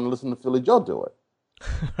record on and listen to Philly Joe do it.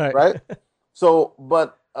 Right? So,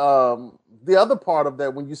 but the other part of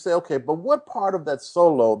that, when you say, okay, but what part of that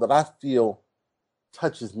solo that I feel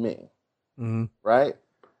touches me, right?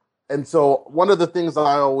 And so one of the things that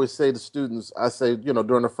I always say to students, I say, you know,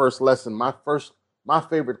 during the first lesson, my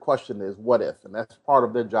favorite question is, what if? And that's part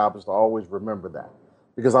of their job, is to always remember that,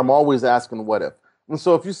 because I'm always asking what if. And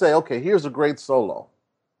so if you say, okay, here's a great solo,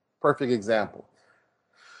 perfect example.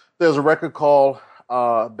 There's a record called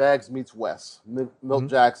Bags Meets Wes, Milt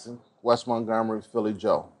Jackson, Wes Montgomery, Philly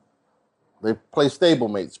Joe. They play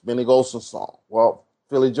Stablemates, Benny Golson's song. Well,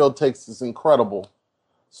 Philly Joe takes this incredible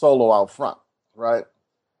solo out front, right?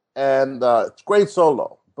 And it's great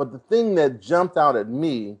solo. But the thing that jumped out at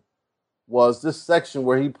me was this section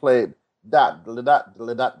where he played dot, dot, dot,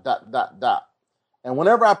 dot, dot, dot, dot. And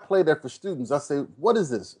whenever I play that for students, I say, what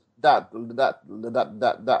is this? Dot, dot, dot,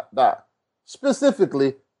 dot, dot, dot.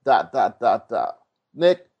 Specifically, dot, dot, dot, dot.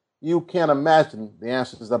 Nick, you can't imagine the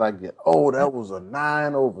answers that I get. Oh, that was a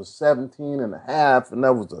 9 over 17 and a half, and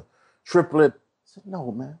that was a triplet. I said,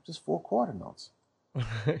 no, man, just 4 quarter notes.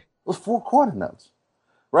 It was 4 quarter notes.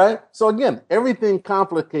 right? So again, everything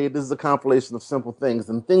complicated is a compilation of simple things,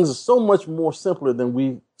 and things are so much more simpler than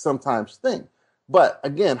we sometimes think. But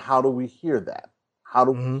again, how do we hear that? How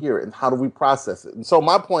do we hear it, and how do we process it? And so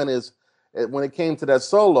my point is, when it came to that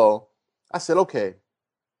solo, I said, okay,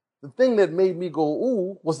 the thing that made me go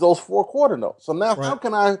ooh was those 4 quarter notes. So now, how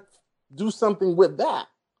can I do something with that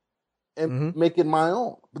and make it my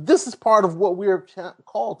own? But this is part of what we're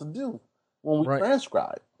called to do when we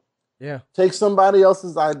transcribe. Yeah. Take somebody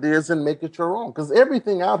else's ideas and make it your own. Because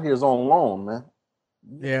everything out here is on loan, man.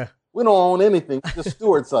 Yeah. We don't own anything. We're just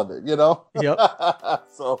stewards of it, you know? Yep.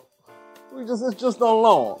 So it's just on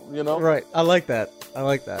loan, you know? Right. I like that.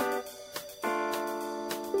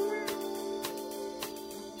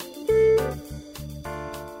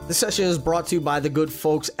 This session is brought to you by the good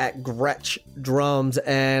folks at Gretsch Drums,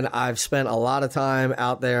 and I've spent a lot of time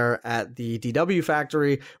out there at the DW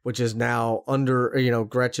factory, which is now under,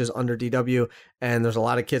 Gretsch is under DW, and there's a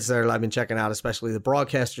lot of kits there that I've been checking out, especially the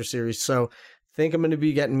Broadcaster series, so I think I'm going to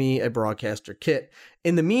be getting me a Broadcaster kit.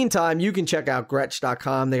 In the meantime, you can check out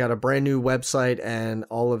Gretsch.com. They got a brand new website, and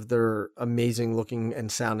all of their amazing looking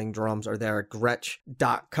and sounding drums are there at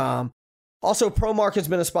Gretsch.com. Also, ProMark has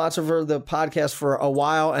been a sponsor for the podcast for a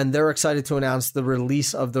while, and they're excited to announce the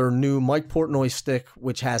release of their new Mike Portnoy stick,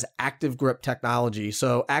 which has active grip technology.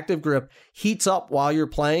 So active grip heats up while you're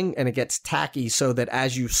playing, and it gets tacky so that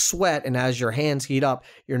as you sweat and as your hands heat up,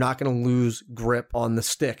 you're not going to lose grip on the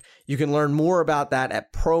stick. You can learn more about that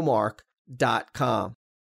at promark.com.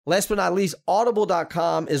 Last but not least,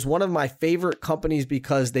 Audible.com is one of my favorite companies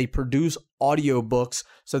because they produce audiobooks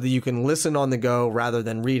so that you can listen on the go rather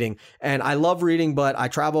than reading. And I love reading, but I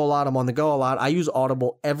travel a lot. I'm on the go a lot. I use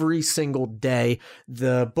Audible every single day.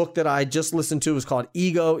 The book that I just listened to is called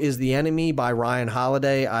Ego is the Enemy by Ryan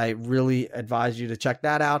Holiday. I really advise you to check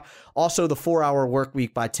that out. Also, The 4-Hour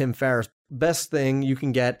Workweek by Tim Ferriss. Best thing, you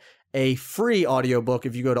can get a free audiobook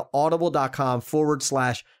if you go to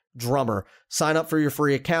audible.com/drummer. Sign up for your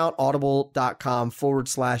free account,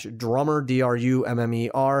 audible.com/drummer,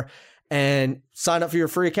 DRUMMER, and sign up for your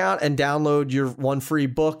free account and download your one free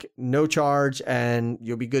book, no charge, and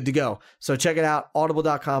you'll be good to go. So check it out,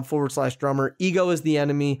 audible.com/drummer. Ego is the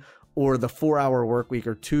Enemy or The 4-Hour Workweek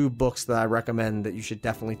are 2 books that I recommend that you should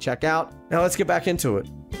definitely check out. Now let's get back into it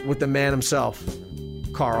with the man himself,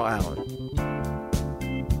 Carl Allen.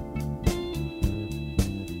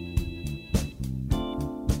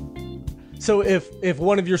 So if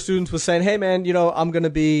one of your students was saying, "Hey man, I'm going to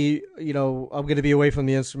be away from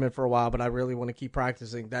the instrument for a while, but I really want to keep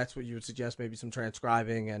practicing," that's what you would suggest, maybe some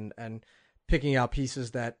transcribing and picking out pieces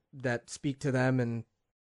that speak to them. And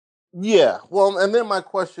yeah, well, and then my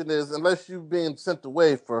question is, unless you're being sent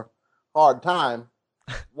away for hard time,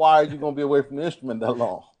 why are you going to be away from the instrument that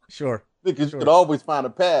long? Sure. Because you could always find a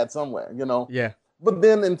pad somewhere, Yeah. But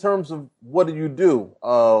then in terms of what do you do,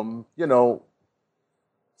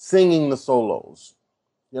 singing the solos.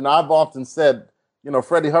 I've often said,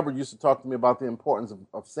 Freddie Hubbard used to talk to me about the importance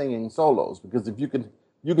of singing solos, because if you can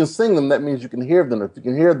sing them, that means you can hear them. If you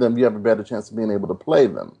can hear them, you have a better chance of being able to play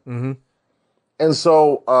them. Mm-hmm. And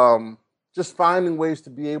so just finding ways to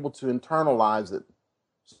be able to internalize it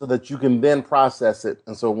so that you can then process it.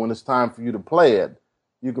 And so when it's time for you to play it,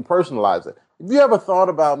 you can personalize it. Have you ever thought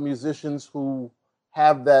about musicians who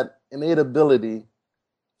have that innate ability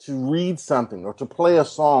to read something or to play a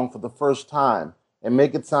song for the first time and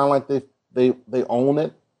make it sound like they own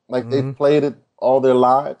it, like they've played it all their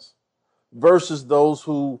lives, versus those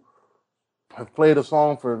who have played a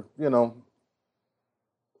song for,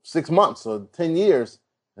 6 months or 10 years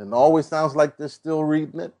and it always sounds like they're still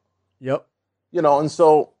reading it? Yep. And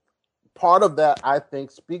so part of that, I think,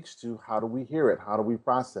 speaks to how do we hear it? How do we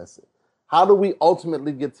process it? How do we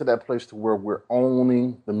ultimately get to that place to where we're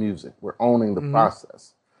owning the music? We're owning the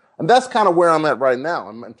process. And that's kind of where I'm at right now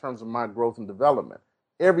in terms of my growth and development.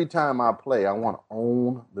 Every time I play, I want to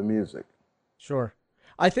own the music. Sure.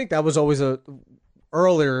 I think that was always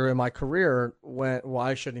earlier in my career,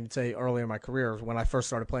 I shouldn't even say earlier in my career, when I first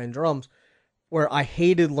started playing drums, where I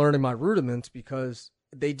hated learning my rudiments because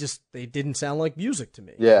they didn't sound like music to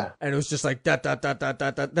me. Yeah. And it was just like, that,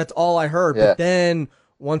 that's all I heard. Yeah. But then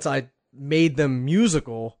once I made them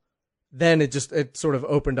musical, then it sort of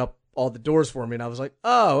opened up all the doors for me, and I was like,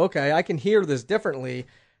 oh, okay, I can hear this differently.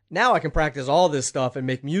 Now I can practice all this stuff and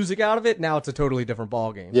make music out of it. Now it's a totally different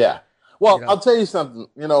ballgame. Yeah. Well, I'll tell you something,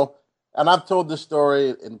 and I've told this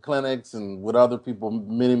story in clinics and with other people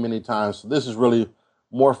many, many times. So this is really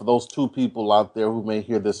more for those 2 people out there who may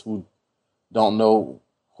hear this who don't know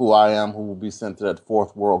who I am, who will be sent to that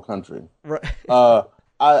 4th world country. Right.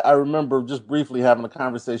 I remember just briefly having a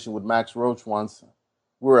conversation with Max Roach once.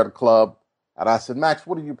 We were at a club. And I said, Max,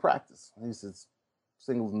 what do you practice? And he says,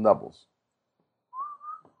 singles and doubles.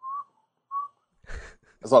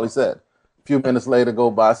 That's all he said. A few minutes later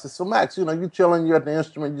go by. I said, so Max, you know, you chilling, you're at the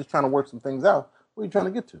instrument, you're just trying to work some things out. What are you trying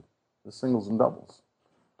to get to? The singles and doubles.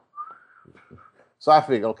 So I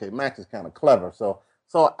figured, okay, Max is kind of clever. So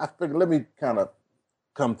I figured, let me kind of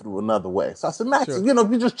come through another way. So I said, Max, you know,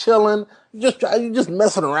 if you're just chilling, you're just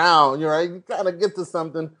messing around, you're right, you kind of get to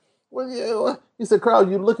something. Well, yeah. He said, Carl,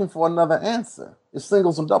 you're looking for another answer. It's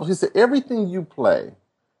singles and doubles. He said, everything you play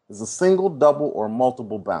is a single, double, or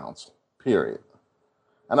multiple bounce, period.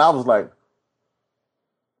 And I was like,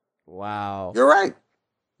 wow, you're right.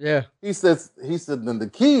 Yeah. He said, then the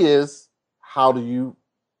key is, how do you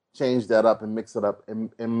change that up and mix it up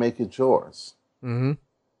and make it yours? Mm-hmm.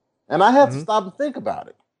 And I had to stop and think about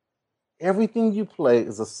it. Everything you play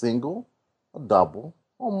is a single, a double,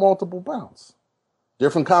 or multiple bounce.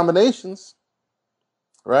 Different combinations,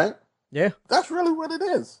 right? Yeah. That's really what it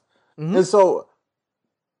is. Mm-hmm. And so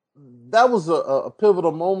that was a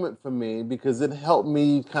pivotal moment for me because it helped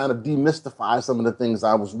me kind of demystify some of the things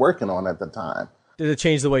I was working on at the time. Did it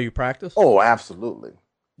change the way you practice? Oh, absolutely.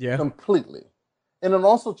 Yeah. Completely. And it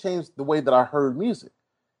also changed the way that I heard music.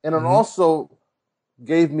 And it also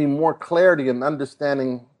gave me more clarity in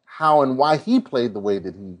understanding how and why he played the way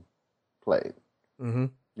that he played. Mm-hmm.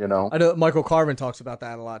 You know? I know Michael Carvin talks about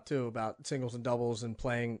that a lot too, about singles and doubles and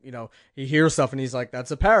playing, you know, he hears stuff and he's like, that's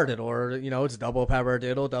a paradiddle, or, you know, it's double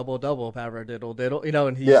paradiddle, double paradiddle diddle, you know,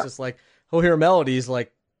 and he's just like, he'll hear melodies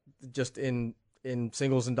like just in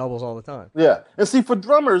singles and doubles all the time. Yeah. And see, for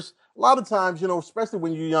drummers, a lot of times, you know, especially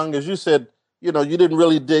when you're young, as you said, you know, you didn't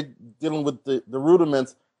really dig dealing with the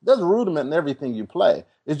rudiments. There's a rudiment in everything you play.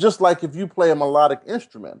 It's just like if you play a melodic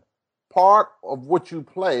instrument, part of what you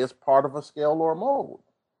play is part of a scale or a mode.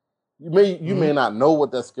 You may not know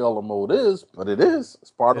what that scale or mode is, but it is. It's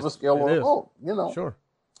part of a scale or a mode, you know. Sure.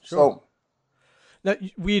 So now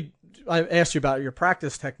I asked you about your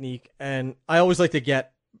practice technique, and I always like to get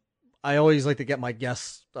my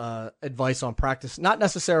guests' advice on practice, not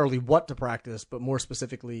necessarily what to practice, but more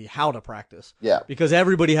specifically how to practice. Yeah. Because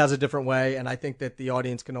everybody has a different way, and I think that the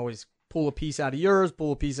audience can always pull a piece out of yours,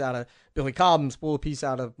 pull a piece out of Billy Cobham's, pull a piece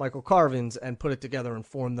out of Michael Carvin's, and put it together and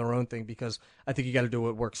form their own thing, because I think you got to do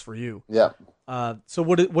what works for you. Yeah. So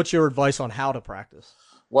what's your advice on how to practice?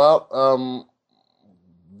 Well,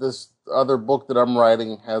 this other book that I'm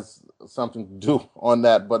writing has something to do on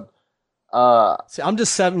that, but see, I'm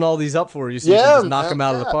just setting all these up for you, so you can just knock them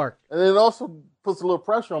out of the park. And it also puts a little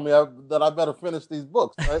pressure on me that I better finish these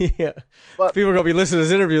books, right? Yeah. But people are going to be listening to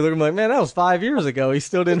this interview. They're going to be like, man, that was 5 years ago. He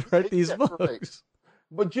still didn't write these books. Right.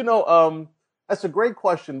 But, you know, that's a great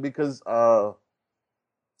question because, and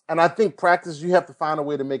I think practice, you have to find a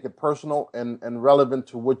way to make it personal and relevant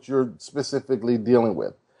to what you're specifically dealing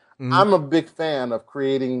with. Mm-hmm. I'm a big fan of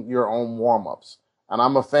creating your own warm-ups. And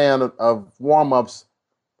I'm a fan of warm-ups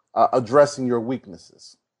addressing your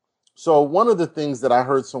weaknesses. So one of the things that I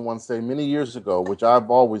heard someone say many years ago, which I've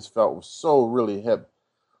always felt was so really hip,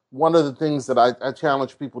 one of the things that I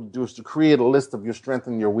challenge people to do is to create a list of your strengths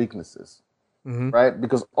and your weaknesses, right?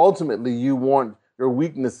 Because ultimately you want your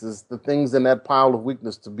weaknesses, the things in that pile of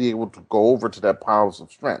weakness, to be able to go over to that pile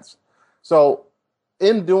of strengths. So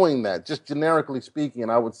in doing that, just generically speaking,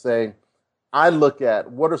 I would say I look at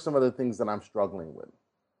what are some of the things that I'm struggling with.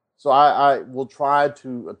 So I will try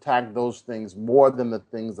to attack those things more than the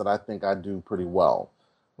things that I think I do pretty well.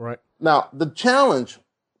 Right. Now, the challenge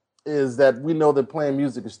is that we know that playing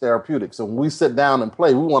music is therapeutic. So when we sit down and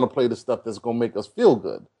play, we want to play the stuff that's going to make us feel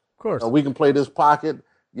good. Of course. We can play this pocket.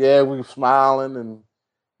 Yeah, we're smiling and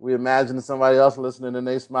we imagine somebody else listening and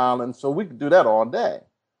they smiling. So we can do that all day.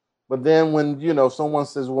 But then when, you know, someone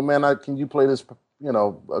says, well, man, can you play this, you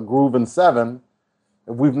know, a groove in 7?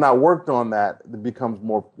 If we've not worked on that, it becomes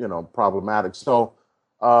more, you know, problematic. So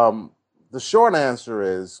the short answer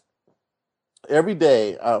is every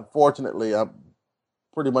day, fortunately,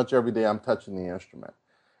 pretty much every day I'm touching the instrument.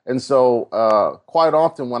 And so quite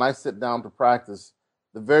often when I sit down to practice,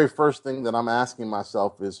 the very first thing that I'm asking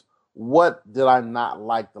myself is, what did I not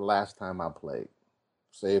like the last time I played?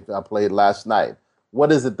 Say if I played last night,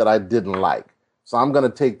 what is it that I didn't like? So I'm going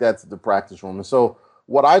to take that to the practice room. And so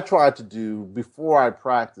what I try to do before I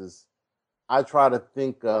practice, I try to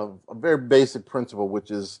think of a very basic principle,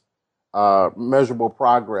 which is measurable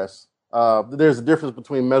progress. There's a difference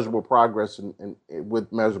between measurable progress and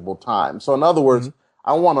with measurable time. So in other words,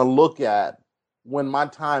 I want to look at when my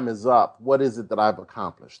time is up, what is it that I've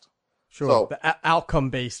accomplished? Sure. So, the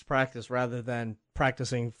outcome-based practice rather than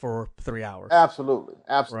practicing for 3 hours. Absolutely.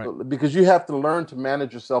 Absolutely. Right. Because you have to learn to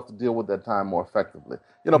manage yourself to deal with that time more effectively.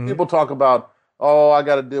 You know, people talk about, oh, I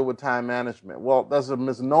got to deal with time management. Well, there's a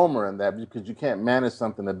misnomer in that because you can't manage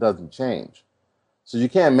something that doesn't change. So you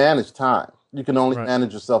can't manage time. You can only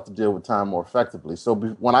manage yourself to deal with time more effectively. So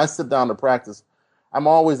when I sit down to practice, I'm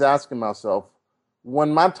always asking myself,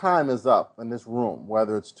 when my time is up in this room,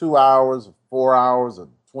 whether it's 2 hours, or 4 hours, or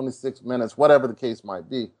 26 minutes, whatever the case might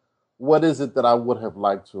be, what is it that I would have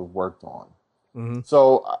liked to have worked on? Mm-hmm.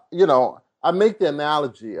 So, I make the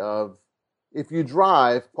analogy of if you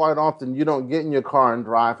drive, quite often you don't get in your car and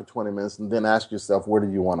drive for 20 minutes and then ask yourself, where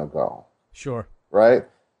do you want to go? Sure. Right?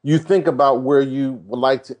 You think about where you would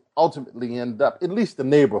like to ultimately end up, at least the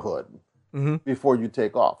neighborhood, before you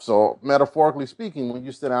take off. So metaphorically speaking, when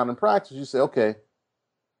you sit down and practice, you say, okay,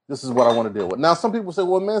 this is what I want to deal with. Now, some people say,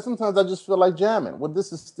 well, man, sometimes I just feel like jamming. Well,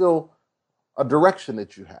 this is still a direction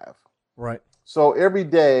that you have. Right. So every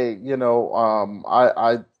day,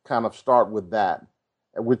 I kind of start with that,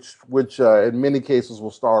 which in many cases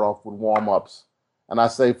will start off with warm-ups. And I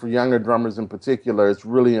say for younger drummers in particular, it's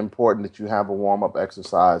really important that you have a warm-up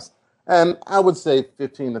exercise. And I would say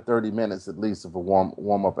 15 to 30 minutes at least of a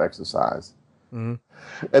warm-up exercise. Mm-hmm.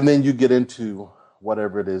 And then you get into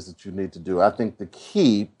whatever it is that you need to do. I think the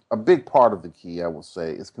key, a big part of the key, I will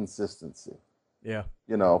say, is consistency. Yeah.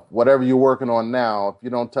 Whatever you're working on now, if you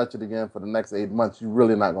don't touch it again for the next 8 months, you're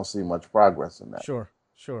really not going to see much progress in that. Sure.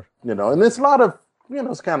 And it's a lot of,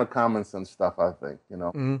 it's kind of common sense stuff, I think,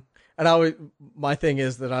 Mm-hmm. And my thing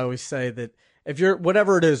is that I always say that if you're,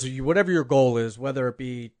 whatever it is, whatever your goal is, whether it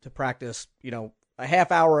be to practice, a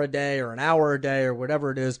half hour a day or an hour a day or whatever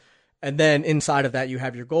it is, and then inside of that you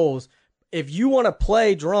have your goals. If you want to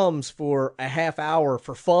play drums for a half hour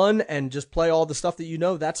for fun and just play all the stuff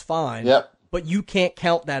that that's fine. Yep. But you can't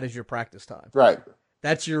count that as your practice time. Right.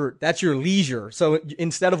 That's your leisure. So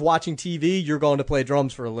instead of watching TV, you're going to play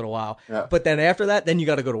drums for a little while. Yeah. But then after that, then you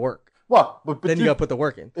got to go to work. Well, but then you got to put the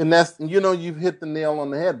work in. And that's, you've hit the nail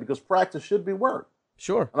on the head because practice should be work.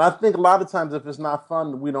 Sure. And I think a lot of times if it's not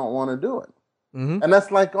fun, we don't want to do it. Mm-hmm. And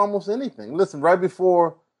that's like almost anything. Listen, right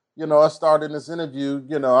before, I started this interview,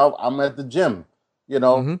 I'm at the gym,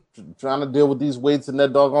 trying to deal with these weights in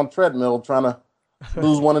that doggone treadmill, trying to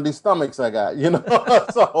lose one of these stomachs I got,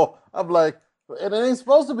 So I'm like, it ain't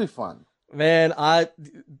supposed to be fun. Man,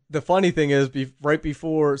 the funny thing is, right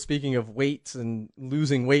before, speaking of weights and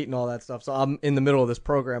losing weight and all that stuff, so I'm in the middle of this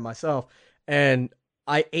program myself, and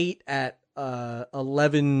I ate at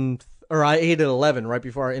 11 right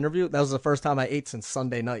before our interview. That was the first time I ate since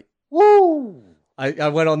Sunday night. Woo! I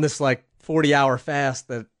went on this like 40-hour fast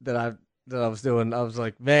that I was doing. I was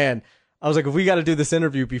like, man, if we got to do this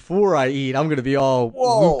interview before I eat, I'm going to be all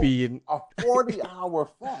loopy. And a 40-hour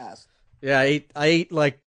fast? Yeah, I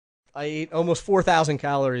ate almost 4,000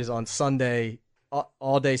 calories on Sunday,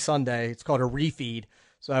 all day Sunday. It's called a refeed.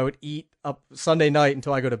 So I would eat up Sunday night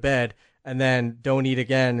until I go to bed, and then don't eat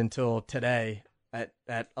again until today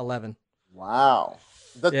at 11. Wow.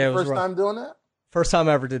 That's the first time doing that? First time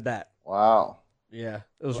I ever did that. Wow. Yeah,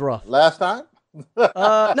 it was rough. Last time?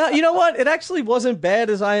 No, you know what? It actually wasn't bad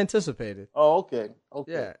as I anticipated. Oh, okay.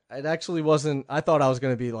 Yeah, it actually wasn't. I thought I was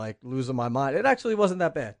going to be like losing my mind. It actually wasn't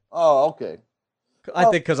that bad. Oh, okay. I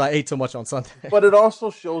think because I ate so much on Sunday. But it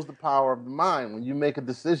also shows the power of the mind when you make a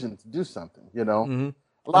decision to do something, Mm-hmm.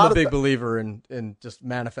 I'm a big believer in just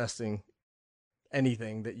manifesting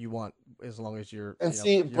anything that you want as long as you're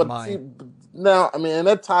your mind. Now, I mean, and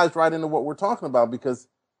that ties right into what we're talking about because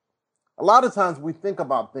a lot of times we think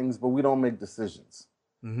about things, but we don't make decisions.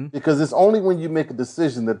 Mm-hmm. Because it's only when you make a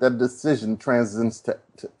decision that decision transcends to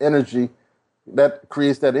energy, that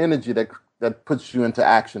creates that energy that puts you into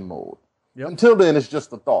action mode. Yep. Until then, it's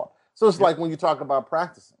just a thought. So it's like when you talk about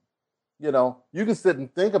practicing, you can sit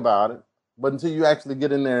and think about it, but until you actually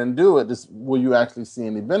get in there and do it, will you actually see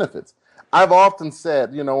any benefits? I've often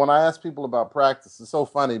said, when I ask people about practice, it's so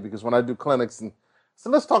funny because when I do clinics and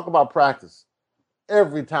so let's talk about practice.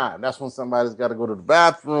 Every time, that's when somebody's got to go to the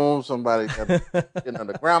bathroom. Somebody got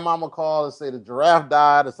the grandmama call and say the giraffe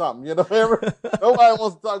died or something. Nobody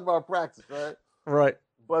wants to talk about practice, right? Right.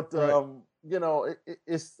 But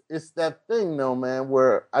it's that thing, though, man,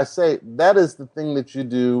 where I say that is the thing that you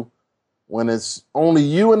do when it's only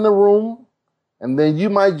you in the room, and then you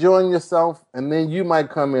might join yourself, and then you might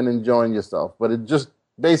come in and join yourself. But it just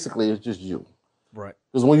basically it's just you. Right.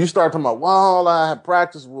 Because when you start talking about, well, I had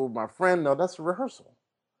practice with my friend, no, that's a rehearsal.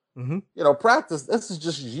 Mm-hmm. Practice, this is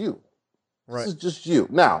just you. Right. This is just you.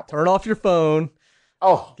 Now, turn off your phone.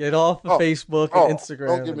 Oh. Get off of Facebook and Instagram.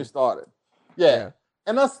 Don't get me started. Yeah.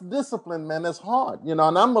 And that's discipline, man. That's hard. And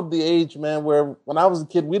I'm of the age, man, where when I was a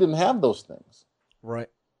kid, we didn't have those things. Right.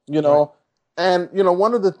 And,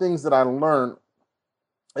 one of the things that I learned,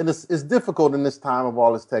 and it's difficult in this time of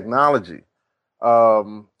all this technology,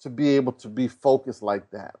 to be able to be focused like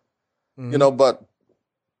that. Mhm. You know, but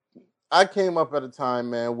I came up at a time,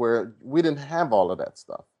 man, where we didn't have all of that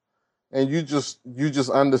stuff. And you just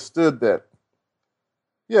understood that,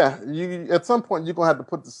 yeah, you at some point you're gonna have to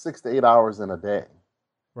put the 6 to 8 hours in a day,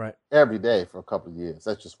 Right. every day for a couple of years.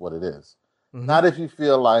 That's just what it is. Mhm. Not if you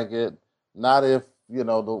feel like it, not if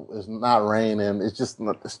it's not raining. It's just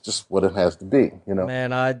what it has to be, you know.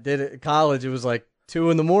 Man, I did it in college. It was like 2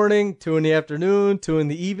 in the morning, 2 in the afternoon, 2 in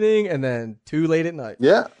the evening, and then 2 late at night.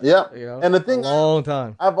 Yeah, yeah. You know, And the thing a long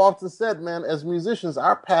time. I've often said, man, as musicians,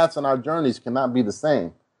 our paths and our journeys cannot be the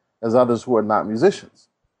same as others who are not musicians.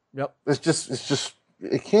 Yep. It's just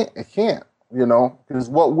it can't, you know, because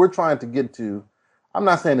what we're trying to get to, I'm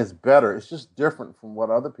not saying it's better. It's just different from what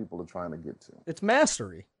other people are trying to get to. It's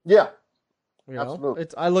mastery. Yeah, You know? absolutely.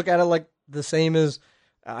 I look at it like the same as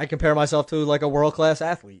I compare myself to like a world-class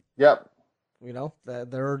athlete. Yep, You know,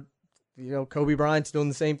 that they're, Kobe Bryant's doing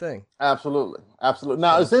the same thing. absolutely, absolutely.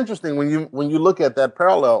 Now it's interesting when you look at that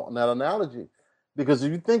parallel and that analogy, because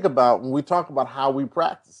if you think about when we talk about how we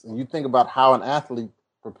practice, and you think about how an athlete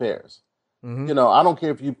prepares. Mhm. You know, I don't care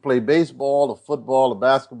if you play baseball or football or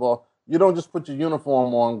basketball. You don't just put your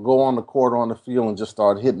uniform on, go on the court or on the field, and just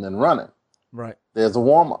start hitting and running. Right. There's a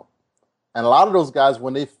warm up, and a lot of those guys,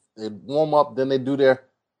 when they warm up, then they do their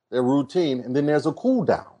routine, and then there's a cool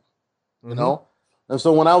down. You Mhm. know, and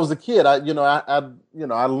so when I was a kid, I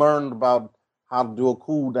learned about how to do a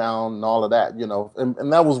cool down and all of that. You know,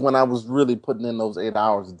 and that was when I was really putting in those 8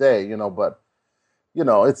 hours a day. You know, but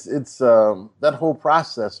it's that whole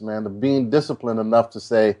process, man, of being disciplined enough to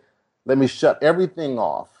say, let me shut everything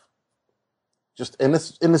off. And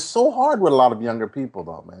it's so hard with a lot of younger people,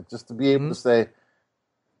 though, man, just to be able to say,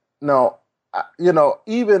 no,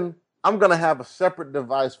 even I'm going to have a separate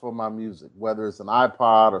device for my music, whether it's an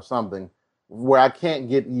iPod or something, where I can't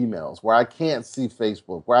get emails, where I can't see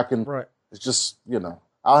Facebook, where I can, Right. it's just,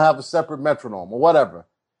 I'll have a separate metronome or whatever.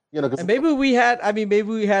 And maybe we had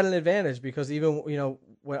an advantage because even,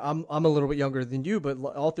 when I'm a little bit younger than you, but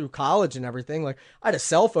all through college and everything, like I had a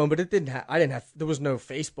cell phone, but there was no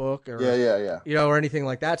Facebook or, yeah. Or anything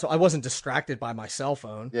like that. So I wasn't distracted by my cell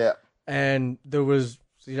phone. Yeah. And there was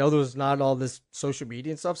not all this social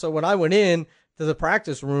media and stuff. So when I went in to the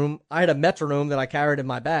practice room, I had a metronome that I carried in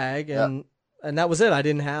my bag and that was it. I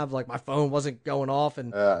didn't have my phone wasn't going off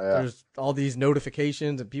and there's all these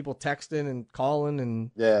notifications and people texting and calling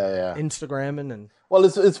and Instagramming and. Well,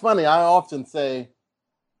 it's funny. I often say,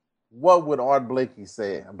 what would Art Blakey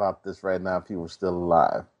say about this right now if he were still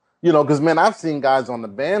alive? Because man, I've seen guys on the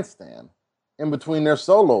bandstand in between their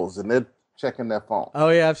solos and they're checking their phone. Oh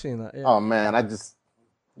yeah, I've seen that. Yeah. Oh man, I just,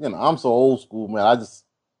 I'm so old school, man.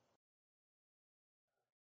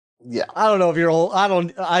 Yeah. I don't know if you're old.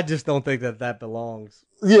 I just don't think that belongs.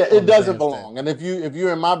 Yeah, it doesn't belong. And if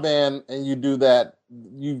you're in my band and you do that,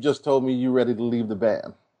 you've just told me you're ready to leave the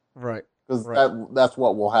band. Right. Because that's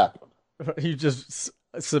what will happen. You just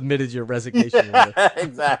submitted your resignation. Yeah,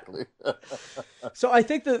 exactly. So I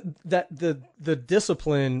think that the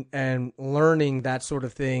discipline and learning that sort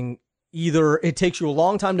of thing, either it takes you a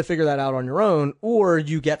long time to figure that out on your own, or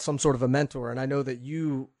you get some sort of a mentor. And I know that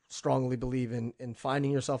you strongly believe in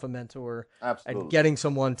finding yourself a mentor. Absolutely. And getting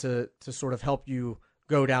someone to sort of help you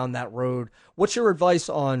go down that road. What's your advice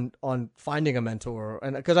on finding a mentor?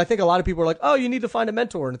 And because I think a lot of people are like, oh, you need to find a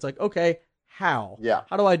mentor. And it's like, okay, how? Yeah.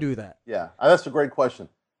 How do I do that? Yeah, that's a great question.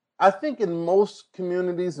 I think in most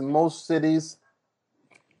communities, in most cities,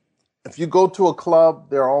 if you go to a club,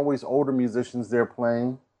 there are always older musicians there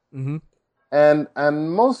playing. Mm-hmm. And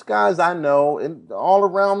most guys I know all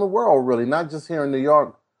around the world, really, not just here in New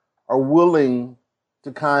York, are willing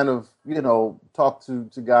to kind of, talk to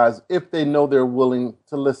guys if they know they're willing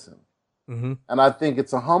to listen. Mm-hmm. And I think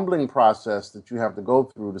it's a humbling process that you have to go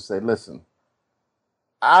through to say, listen,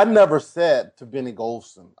 I never said to Benny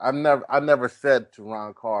Golson, I never said to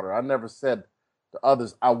Ron Carter, I never said to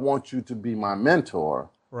others, I want you to be my mentor.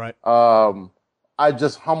 Right. I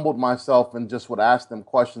just humbled myself and just would ask them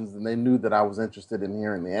questions, and they knew that I was interested in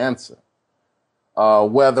hearing the answer.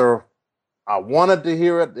 Whether I wanted to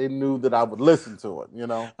hear it, they knew that I would listen to it,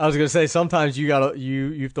 I was going to say, sometimes you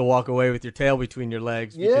have to walk away with your tail between your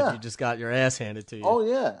legs because you just got your ass handed to you. Oh,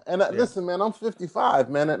 yeah. And listen, man, I'm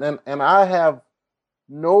 55, man, and I have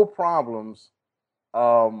no problems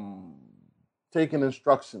taking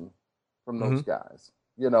instruction from those guys,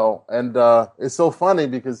 and it's so funny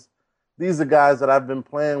because these are guys that I've been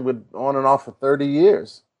playing with on and off for 30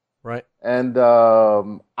 years. Right. And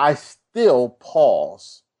I still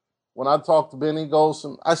pause. When I talk to Benny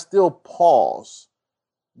Golson, I still pause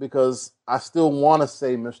because I still want to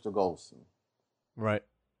say Mr. Golson. Right.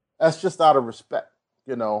 That's just out of respect,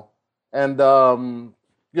 you know. And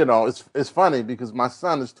you know, it's funny because my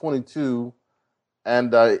son is 22,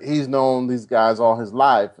 and he's known these guys all his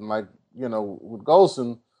life, and like, you know, with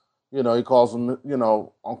Golson, you know, he calls him, you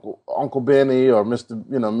know, Uncle Benny or Mr.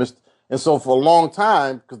 You know, Mr. And so for a long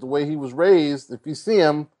time, because the way he was raised, if you see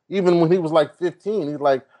him, even when he was like 15, he's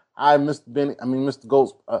like, "Hi, Mr. Benny." I mean, Mr.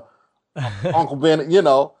 Ghost, Uncle Benny. You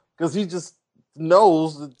know, because he just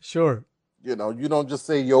knows that. Sure. You know, you don't just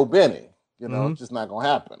say "Yo, Benny." You know, Mm-hmm. it's just not gonna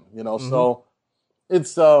happen. You know, Mm-hmm. so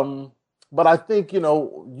it's But I think, you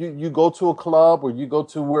know, you go to a club or you go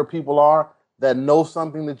to where people are that know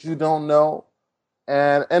something that you don't know.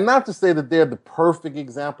 And not to say that they're the perfect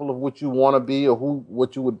example of what you want to be or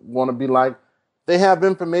what you would want to be like. They have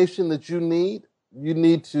information that you need. You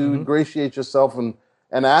need to Mm-hmm. ingratiate yourself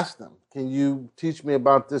and ask them, can you teach me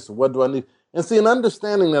about this? What do I need? And see, an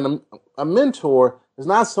understanding that a mentor is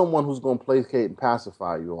not someone who's going to placate and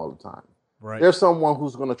pacify you all the time. Right. There's someone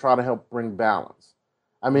who's going to try to help bring balance.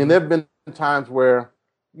 I mean, there have been times where,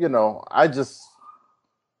 you know, I just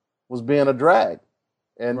was being a drag.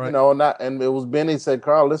 And, Right. you know, and it was Benny said,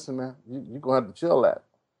 "Carl, listen, man, you're going to have to chill that.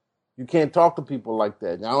 You can't talk to people like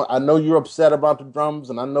that. Now, I know you're upset about the drums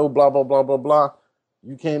and I know blah, blah, blah, blah, blah.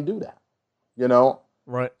 You can't do that, you know?"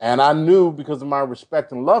 Right. And I knew because of my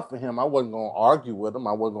respect and love for him, I wasn't going to argue with him.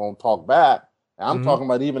 I wasn't going to talk back. And I'm talking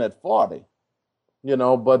about even at 40, you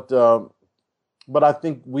know, but I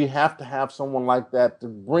think we have to have someone like that to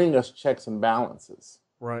bring us checks and balances.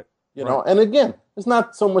 Right. You know, and again, it's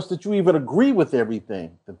not so much that you even agree with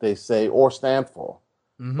everything that they say or stand for,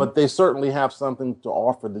 but they certainly have something to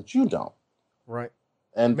offer that you don't. Right.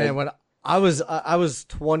 And man, when I was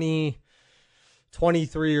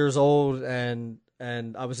 23 years old, and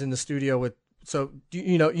I was in the studio with, so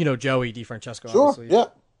you know Joey DeFrancesco, sure, obviously. yeah.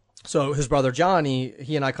 So his brother Johnny,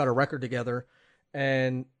 he and I cut a record together,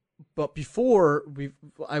 but before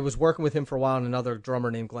I was working with him for a while and another drummer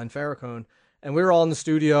named Glenn Farrakhan. And we were all in the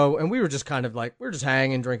studio, and we were just kind of like, we were just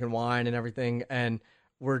hanging, drinking wine and everything. And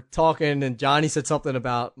we're talking, and Johnny said something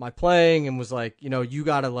about my playing and was like, you know, you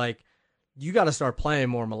got to start playing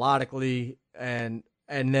more melodically. And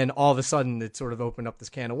then all of a sudden it sort of opened up this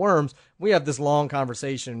can of worms. We have this long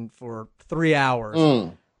conversation for 3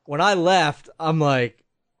 hours. When I left, I'm like,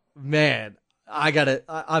 man, I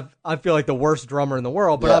feel like the worst drummer in the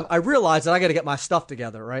world, but I realized that I got to get my stuff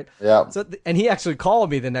together. Right. Yeah. So, and he actually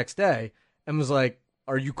called me the next day and was like,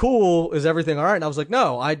 "Are you cool? Is everything all right?" And I was like,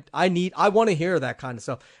 "No, I want to hear that kind of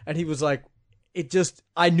stuff." And he was like,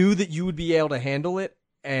 I knew that you would be able to handle it,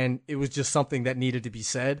 and it was just something that needed to be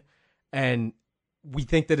said. And we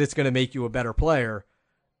think that it's going to make you a better player.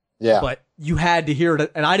 Yeah. But you had to hear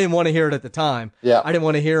it, and I didn't want to hear it at the time. Yeah. I didn't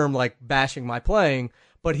want to hear him like bashing my playing,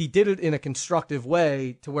 but he did it in a constructive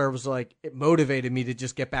way to where it was like, it motivated me to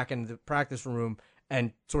just get back into the practice room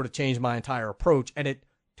and sort of change my entire approach. And it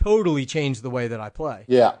totally changed the way that I play.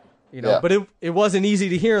 Yeah. You know, but it wasn't easy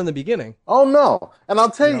to hear in the beginning. Oh, no. And I'll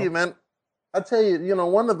tell you, man, you know,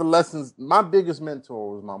 one of the lessons, my biggest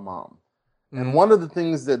mentor was my mom. And one of the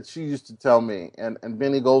things that she used to tell me, and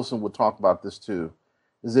Benny Golson would talk about this too,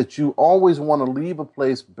 is that you always want to leave a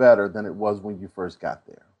place better than it was when you first got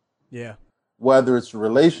there. Yeah. Whether it's a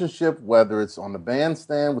relationship, whether it's on the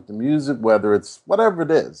bandstand with the music, whether it's whatever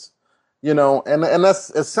it is, you know, and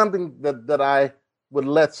it's something that I would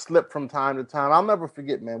let slip from time to time. I'll never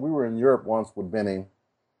forget, man, we were in Europe once with Benny,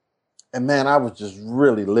 and man, I was just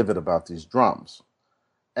really livid about these drums.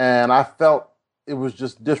 And I felt it was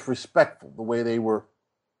just disrespectful the way they were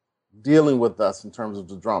dealing with us in terms of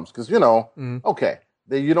the drums. Because, you know, okay,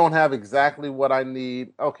 you don't have exactly what I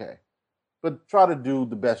need, okay, but try to do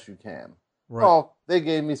the best you can. Right. Well, they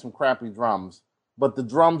gave me some crappy drums, but the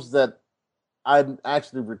drums that I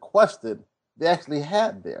actually requested, they actually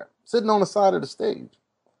had there, sitting on the side of the stage.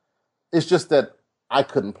 It's just that I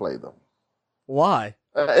couldn't play them. Why?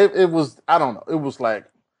 It was, I don't know. It was like,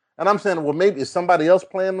 and I'm saying, well, maybe is somebody else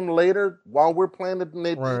playing them later while we're playing it? And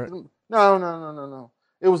they, right. No.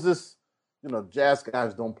 It was this, you know, jazz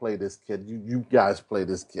guys don't play this kid. You guys play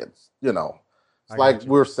this kid. You know, it's like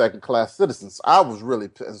we're second-class citizens. I was really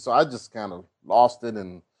pissed. So I just kind of lost it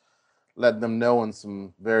and let them know in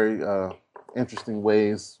some very interesting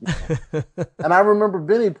ways. You know. And I remember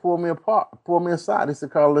Benny pulled me aside. He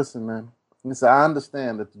said, "Carl, listen, man." He said, "I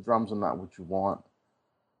understand that the drums are not what you want."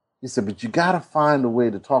 He said, "But you got to find a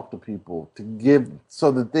way to talk to people to give,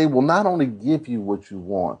 so that they will not only give you what you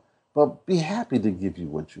want, but be happy to give you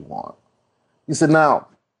what you want." He said, "Now,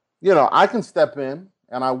 you know, I can step in,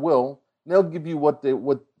 and I will. And they'll give you what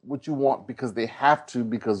you want because they have to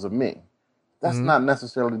because of me. That's not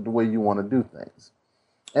necessarily the way you want to do things."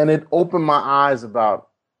 And it opened my eyes about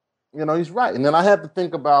he's right. And then I had to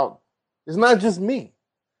think about, it's not just me.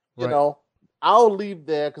 You Right. know, I'll leave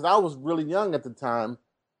there because I was really young at the time,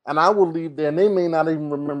 and I will leave there, and they may not even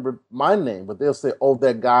remember my name, but they'll say, "Oh,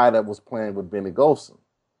 that guy that was playing with Benny Golson."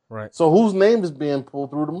 Right. So whose name is being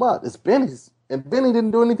pulled through the mud? It's Benny's, and Benny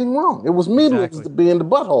didn't do anything wrong. It was me that was being the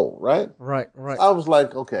butthole, right? Right. I was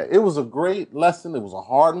like, okay, it was a great lesson. It was a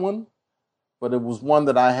hard one, but it was one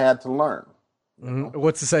that I had to learn. Mm-hmm.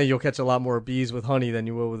 What's to say you'll catch a lot more bees with honey than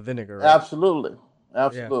you will with vinegar? Right? Absolutely.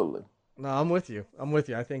 Yeah. No, I'm with you.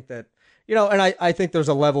 I think that, and I think there's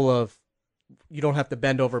a level of, you don't have to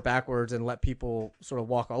bend over backwards and let people sort of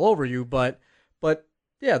walk all over you, but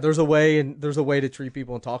yeah, there's a way to treat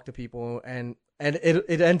people and talk to people, and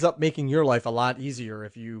it ends up making your life a lot easier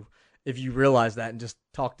if you realize that and just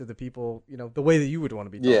talk to the people, the way that you would want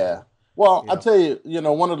to be talking. Yeah. Well, I'll tell you,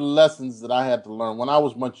 one of the lessons that I had to learn when I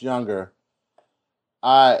was much younger,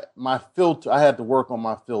 I had to work on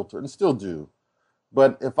my filter, and still do.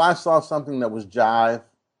 But if I saw something that was jive,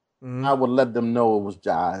 I would let them know it was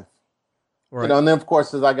jive. Right. And then of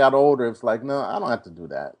course, as I got older, it's like, no, I don't have to do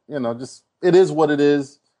that. Just, it is what it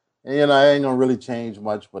is. And I ain't gonna really change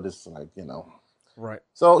much, but it's like, Right.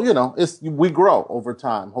 So, we grow over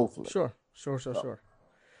time, hopefully. Sure.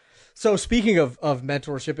 So speaking of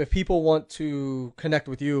mentorship, if people want to connect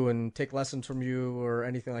with you and take lessons from you or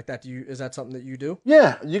anything like that, is that something that you do?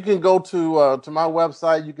 Yeah, you can go to my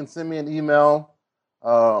website. You can send me an email,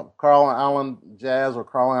 Carl Allen Jazz or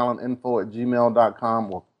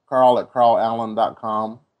carlalleninfo@gmail.com or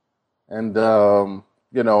carl@carlallen.com. And,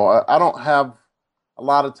 I don't have a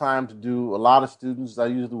lot of time to do a lot of students. I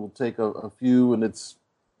usually will take a few, and it's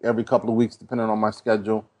every couple of weeks, depending on my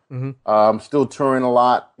schedule. Mm-hmm. I'm still touring a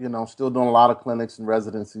lot, still doing a lot of clinics and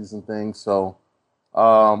residencies and things. So,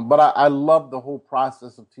 but I love the whole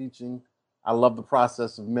process of teaching. I love the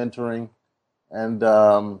process of mentoring. And,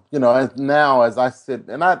 as I sit,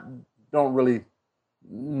 and I don't really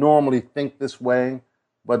normally think this way,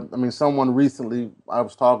 but I mean, someone recently I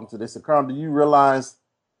was talking to, they said, Carl, do you realize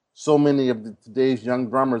so many of today's young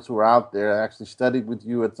drummers who are out there actually studied with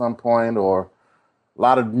you at some point, or a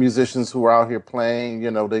lot of musicians who are out here playing,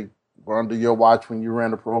 they were under your watch when you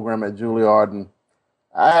ran the program at Juilliard. And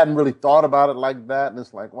I hadn't really thought about it like that. And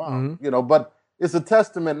it's like, wow, but it's a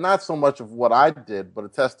testament, not so much of what I did, but a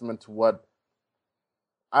testament to what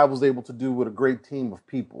I was able to do with a great team of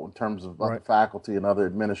people in terms of other faculty and other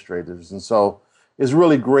administrators. And so it's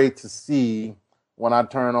really great to see when I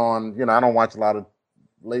turn on, I don't watch a lot of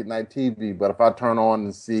late night TV, but if I turn on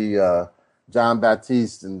and see John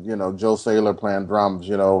Baptiste and, Joe Saylor playing drums,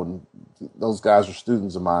 and those guys are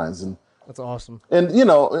students of mine. And that's awesome. And,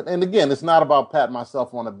 and again, it's not about patting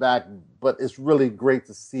myself on the back, but it's really great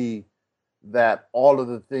to see that all of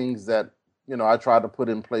the things that, I tried to put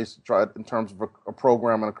in place in terms of a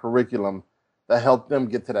program and a curriculum that helped them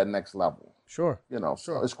get to that next level. Sure.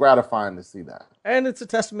 So it's gratifying to see that. And it's a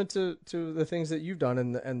testament to the things that you've done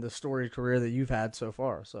and the storied career that you've had so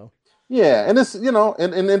far. So. Yeah, and it's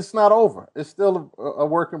and it's not over. It's still a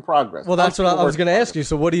work in progress. Well, that's what I was going to ask you.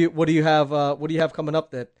 So what do you have coming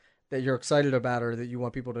up that you're excited about or that you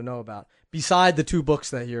want people to know about beside the 2 books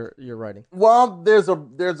that you're writing? Well, there's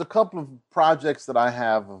a couple of projects that I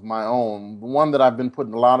have of my own. The one that I've been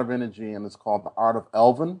putting a lot of energy in is called The Art of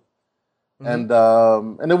Elvin.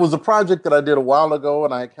 Mm-hmm. And it was a project that I did a while ago,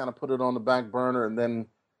 and I kind of put it on the back burner. And then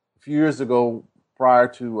a few years ago, prior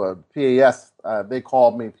to PAS, they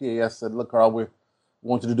called me. PAS said, "Look, Carl, we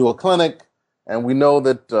want you to do a clinic, and we know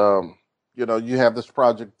that you have this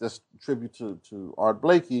project, this tribute to Art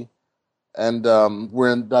Blakey, and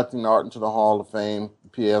we're inducting Art into the Hall of Fame,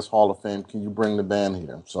 PAS Hall of Fame. Can you bring the band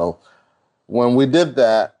here?" So when we did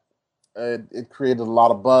that, it created a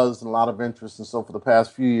lot of buzz and a lot of interest. And so for the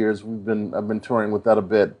past few years, I've been touring with that a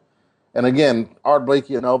bit. And again, Art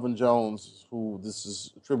Blakey and Elvin Jones, who this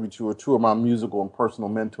is a tribute to, are 2 of my musical and personal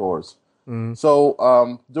mentors. Mm-hmm.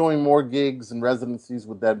 So doing more gigs and residencies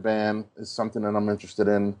with that band is something that I'm interested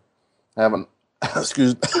in. Having,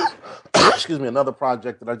 excuse me, another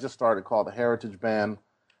project that I just started called the Heritage Band.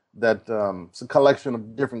 That it's a collection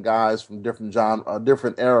of different guys from different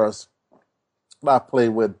different eras that I've played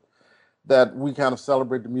with, that we kind of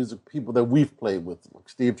celebrate the music people that we've played with. Like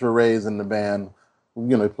Steve Turay's in the band.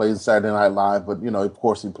 He plays Saturday Night Live, but, of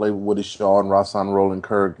course, he played with Woody Shaw and Rahsaan Roland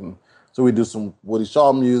Kirk. And so we do some Woody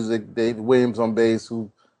Shaw music, David Williams on bass, who,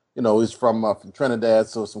 is from Trinidad,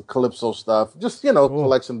 so some calypso stuff. Just, cool.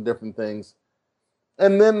 Collection of different things.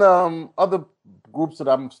 And then other groups that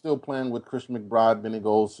I'm still playing with, Christian McBride, Benny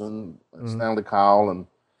Golson, Stanley Cowell, and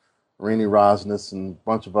Renee Rosnes, and a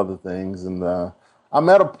bunch of other things. And I'm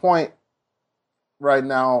at a point right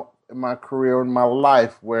now in my career, in my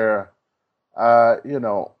life, where, you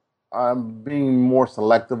know, I'm being more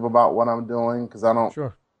selective about what I'm doing because I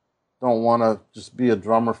Sure. don't want to just be a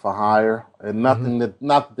drummer for hire, and Hmm.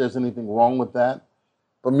 not that there's anything wrong with that,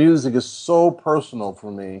 but music is so personal for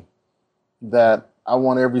me that I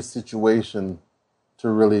want every situation to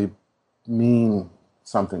really mean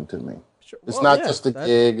something to me. Sure. It's Well, not yeah, just a that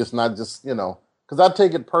gig. It's not just, you know, because I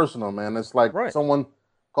take it personal, man. It's like right. someone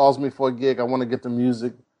calls me for a gig. I want to get the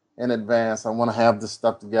music in advance. I want to have this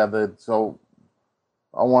stuff together. So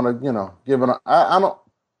I want to, you know, give it. I don't.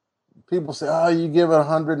 People say, "Oh, you give it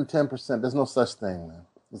 110%." There's no such thing, man.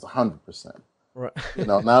 It's 100%. Right. You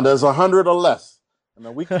know, now there's 100 or less. You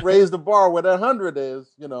know, we can raise the bar where that 100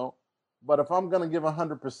 is. You know, but if I'm gonna give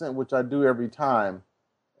 100%, which I do every time,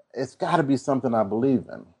 it's got to be something I believe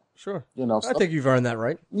in. Sure. You know, I so think you've earned that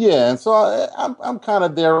right. yeah, and so I'm kind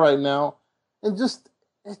of there right now, and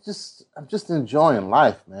I'm just enjoying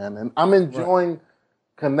life, man, and I'm Right. enjoying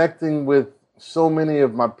connecting with so many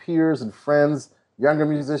of my peers and friends, younger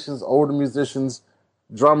musicians, older musicians,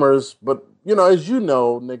 drummers. But you know, as you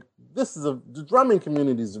know, Nick, the drumming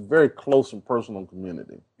community is a very close and personal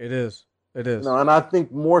community. It is. It You is. know, and I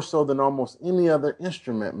think more so than almost any other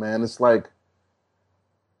instrument, man. It's like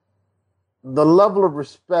the level of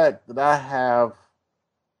respect that I have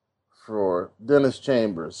for Dennis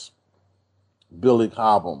Chambers, Billy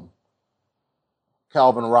Cobham,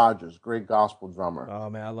 Calvin Rogers, great gospel drummer. Oh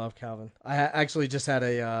man, I love Calvin. Actually just had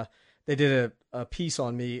they did a piece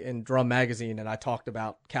on me in Drum Magazine, and I talked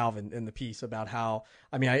about Calvin in the piece about how,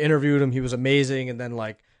 I mean, I interviewed him. He was amazing, and then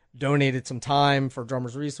like donated some time for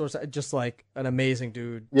Drummers Resource. Just like an amazing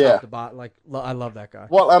dude, top Yeah. to bottom. Like I love that guy.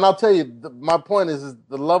 Well, and I'll tell you, my point is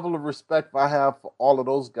the level of respect I have for all of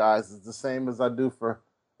those guys is the same as I do for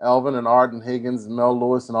Elvin and Art and Higgins and Mel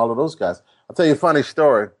Lewis and all of those guys. I'll tell you a funny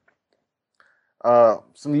story.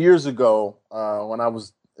 Some years ago, when I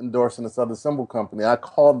was endorsing this other cymbal company, I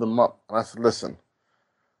called them up and I said, listen,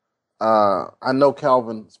 I know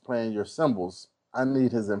Calvin's playing your cymbals. I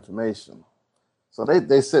need his information. So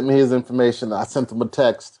they sent me his information. I sent them a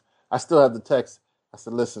text. I still have the text. I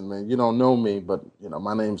said, listen, man, you don't know me, but you know,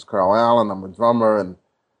 my name's Carl Allen. I'm a drummer, and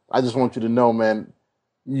I just want you to know, man,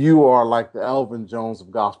 you are like the Elvin Jones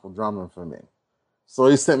of gospel drumming for me. So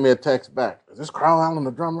he sent me a text back. Is this Carl Allen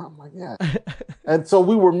the drummer? I'm like, yeah. And so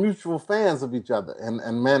we were mutual fans of each other.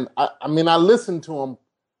 And man, I mean, I listened to him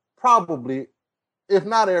probably, if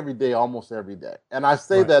not every day, almost every day. And I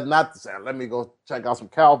say Right. that not to say, let me go check out some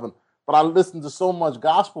Calvin, but I listened to so much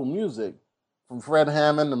gospel music from Fred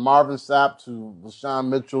Hammond and Marvin Sapp to LaShawn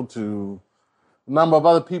Mitchell to a number of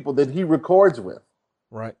other people that he records with.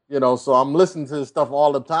 Right. You know, so I'm listening to his stuff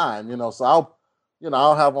all the time, you know. So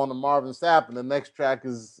I'll have on the Marvin Sapp, and the next track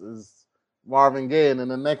is Marvin Gaye, and then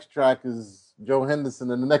the next track is Joe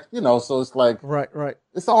Henderson, and the next, you know, so it's like Right. Right.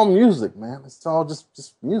 it's all music, man. It's all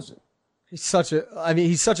just music. He's such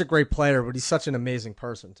a great player, but he's such an amazing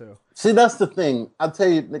person too. See, that's the thing. I'll tell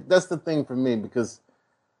you, Nick, that's the thing for me because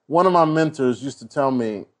one of my mentors used to tell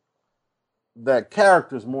me that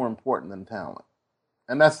character is more important than talent.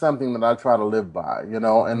 And that's something that I try to live by, you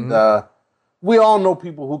know. And Hmm. we all know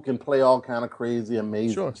people who can play all kind of crazy,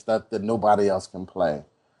 amazing Sure. stuff that nobody else can play.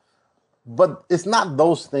 But it's not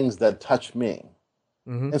those things that touch me.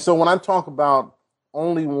 Hmm. And so when I talk about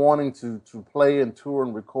only wanting to play and tour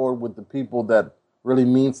and record with the people that really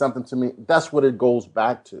mean something to me, that's what it goes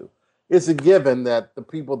back to. It's a given that the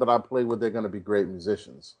people that I play with, they're going to be great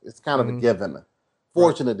musicians. It's kind of a Hmm. given. Right.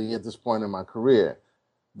 Fortunately, at this point in my career.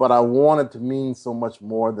 But I want it to mean so much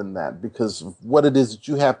more than that because of what it is that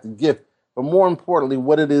you have to give, but more importantly,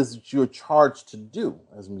 what it is that you're charged to do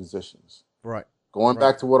as musicians. Right. Going Right.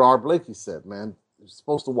 back to what Art Blakey said, man, you're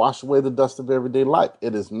supposed to wash away the dust of everyday life.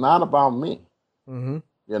 It is not about me, Hmm.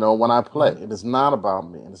 you know, when I play. Hmm. It is not about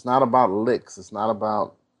me. And it's not about licks. It's not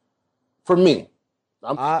about, for me,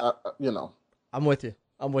 I you know, I'm with you.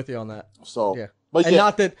 I'm with you on that. so, Yeah. but And yeah.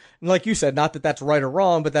 not that, like you said, not that that's right or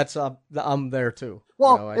wrong, but that's I'm there too. You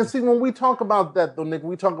Well, know, I and just see, when we talk about that, though, Nick,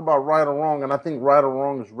 we talk about right or wrong, and I think right or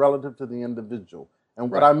wrong is relative to the individual. And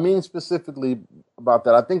what right. I mean specifically about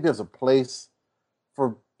that, I think there's a place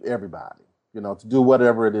for everybody, you know, to do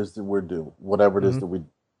whatever it is that we're doing, whatever it is Hmm. that we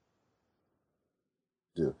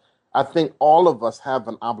do. I think all of us have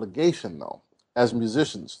an obligation, though, as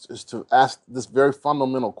musicians, is to ask this very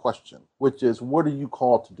fundamental question, which is, what are you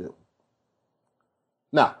called to do?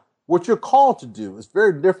 Now, what you're called to do is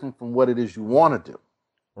very different from what it is you want to do,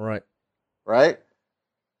 Right. right?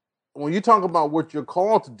 When you talk about what you're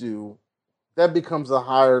called to do, that becomes a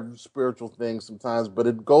higher spiritual thing sometimes, but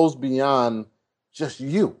it goes beyond just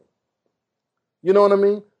you. You know what I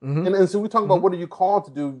mean? Mm-hmm. And so we talk about what are you called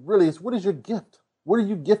to do? Really, it's what is your gift? What are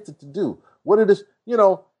you gifted to do? What it is,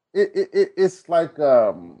 it's like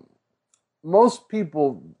most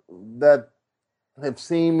people that have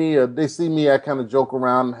seen me, or they see me, I kind of joke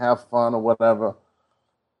around and have fun or whatever.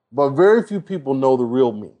 But very few people know the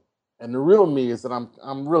real me. And the real me is that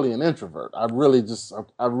I'm really an introvert. I really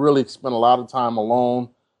spend a lot of time alone.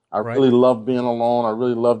 I really love being alone. I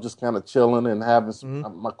really love just kind of chilling and having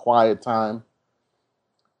my quiet time.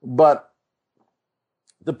 But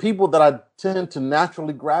the people that I tend to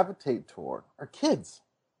naturally gravitate toward are kids,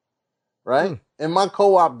 right? In my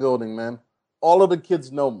co-op building, man, all of the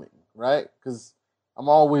kids know me, right? Because I'm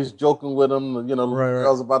always joking with them, the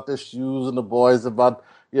girls about their shoes and the boys about,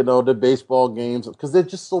 the baseball games, because they're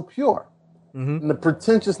just so pure. And the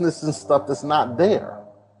pretentiousness and stuff that's not there,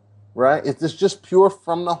 right? It's just pure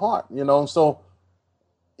from the heart, So,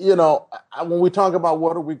 when we talk about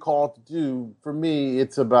what are we called to do, for me,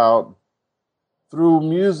 it's about through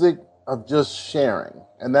music of just sharing.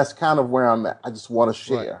 And that's kind of where I'm at. I just want to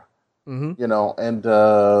share, and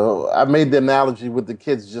I made the analogy with the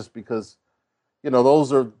kids just because,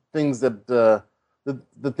 those are things that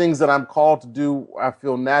the things that I'm called to do, I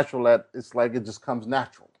feel natural at. It's like it just comes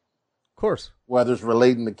natural. Of course. Whether it's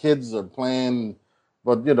relating to kids or playing,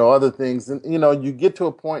 but, other things. And, you get to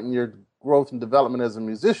a point in your growth and development as a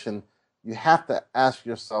musician, you have to ask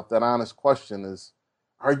yourself that honest question is,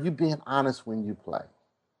 are you being honest when you play?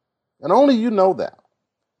 And only you know that,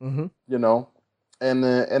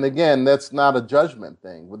 And again, that's not a judgment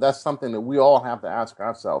thing, but that's something that we all have to ask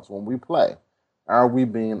ourselves when we play. Are we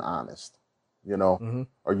being honest?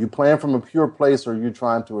 Are you playing from a pure place, or are you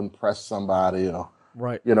trying to impress somebody? Or,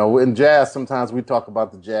 in jazz, sometimes we talk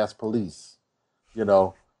about the jazz police.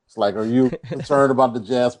 It's like, are you concerned about the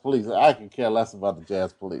jazz police? I can care less about the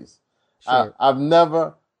jazz police. Sure. I've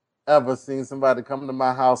never, ever seen somebody come to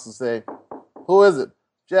my house and say, who is it?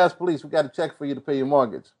 Jazz police, we got a check for you to pay your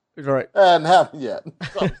mortgage. Right. It hasn't happened yet.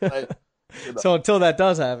 So until that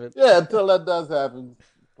does happen. Yeah, until that does happen,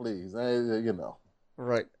 please.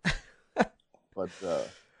 Right. But those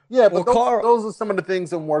are some of the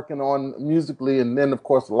things I'm working on musically. And then, of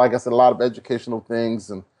course, like I said, a lot of educational things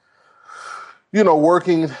and,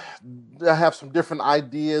 working. I have some different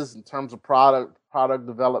ideas in terms of product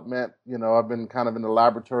development. I've been kind of in the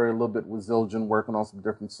laboratory a little bit with Zildjian, working on some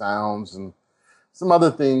different sounds and some other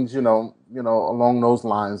things, along those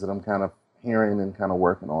lines that I'm kind of hearing and kind of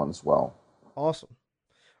working on as well. Awesome.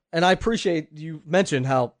 And I appreciate you mentioned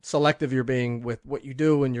how selective you're being with what you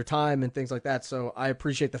do and your time and things like that. So I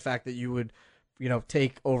appreciate the fact that you would,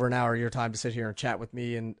 take over an hour of your time to sit here and chat with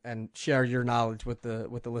me and share your knowledge with the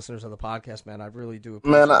listeners of the podcast, man. I really do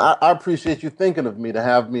appreciate it. I appreciate you thinking of me to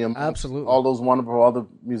have me amongst absolutely all those wonderful other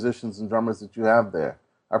musicians and drummers that you have there.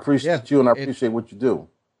 I appreciate you, and I appreciate what you do.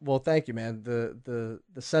 Well, thank you, man. The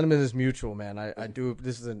sentiment is mutual, man. I do.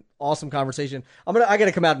 This is an awesome conversation. I got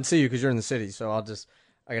to come out and see you because you're in the city. So I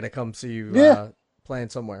got to come see you playing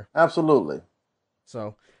somewhere. Absolutely.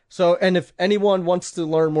 So, and if anyone wants to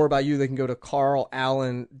learn more about you, they can go to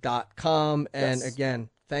carlallen.com. And again,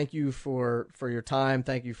 thank you for your time.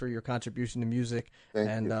 Thank you for your contribution to music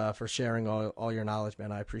for sharing all your knowledge,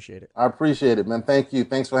 man. I appreciate it. I appreciate it, man. Thank you.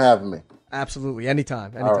 Thanks for having me. Absolutely.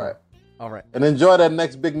 Anytime. All right. And enjoy that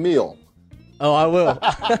next big meal. Oh, I will.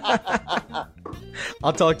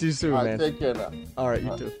 I'll talk to you soon, man. Take care now. All right,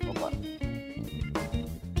 you too. Bye-bye.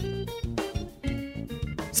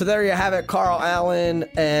 So there you have it, Carl Allen.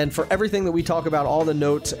 And for everything that we talk about, all the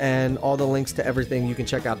notes and all the links to everything, you can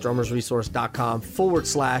check out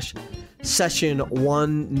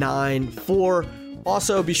drummersresource.com/session194.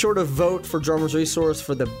 Also, be sure to vote for Drummers Resource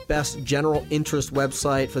for the best general interest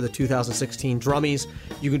website for the 2016 Drummies.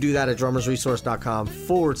 You can do that at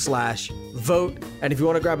drummersresource.com/vote. And if you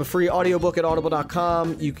want to grab a free audiobook at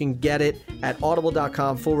audible.com, you can get it at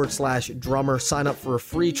audible.com/drummer. Sign up for a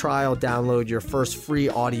free trial, download your first free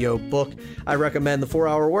audio book. I recommend The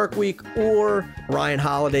 4-Hour Workweek or Ryan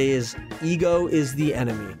Holiday's Ego is the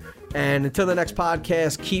Enemy. And until the next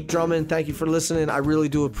podcast, keep drumming. Thank you for listening. I really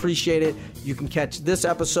do appreciate it. You can catch this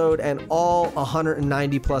episode and all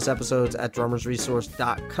 190 plus episodes at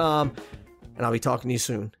drummersresource.com. And I'll be talking to you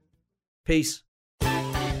soon. Peace.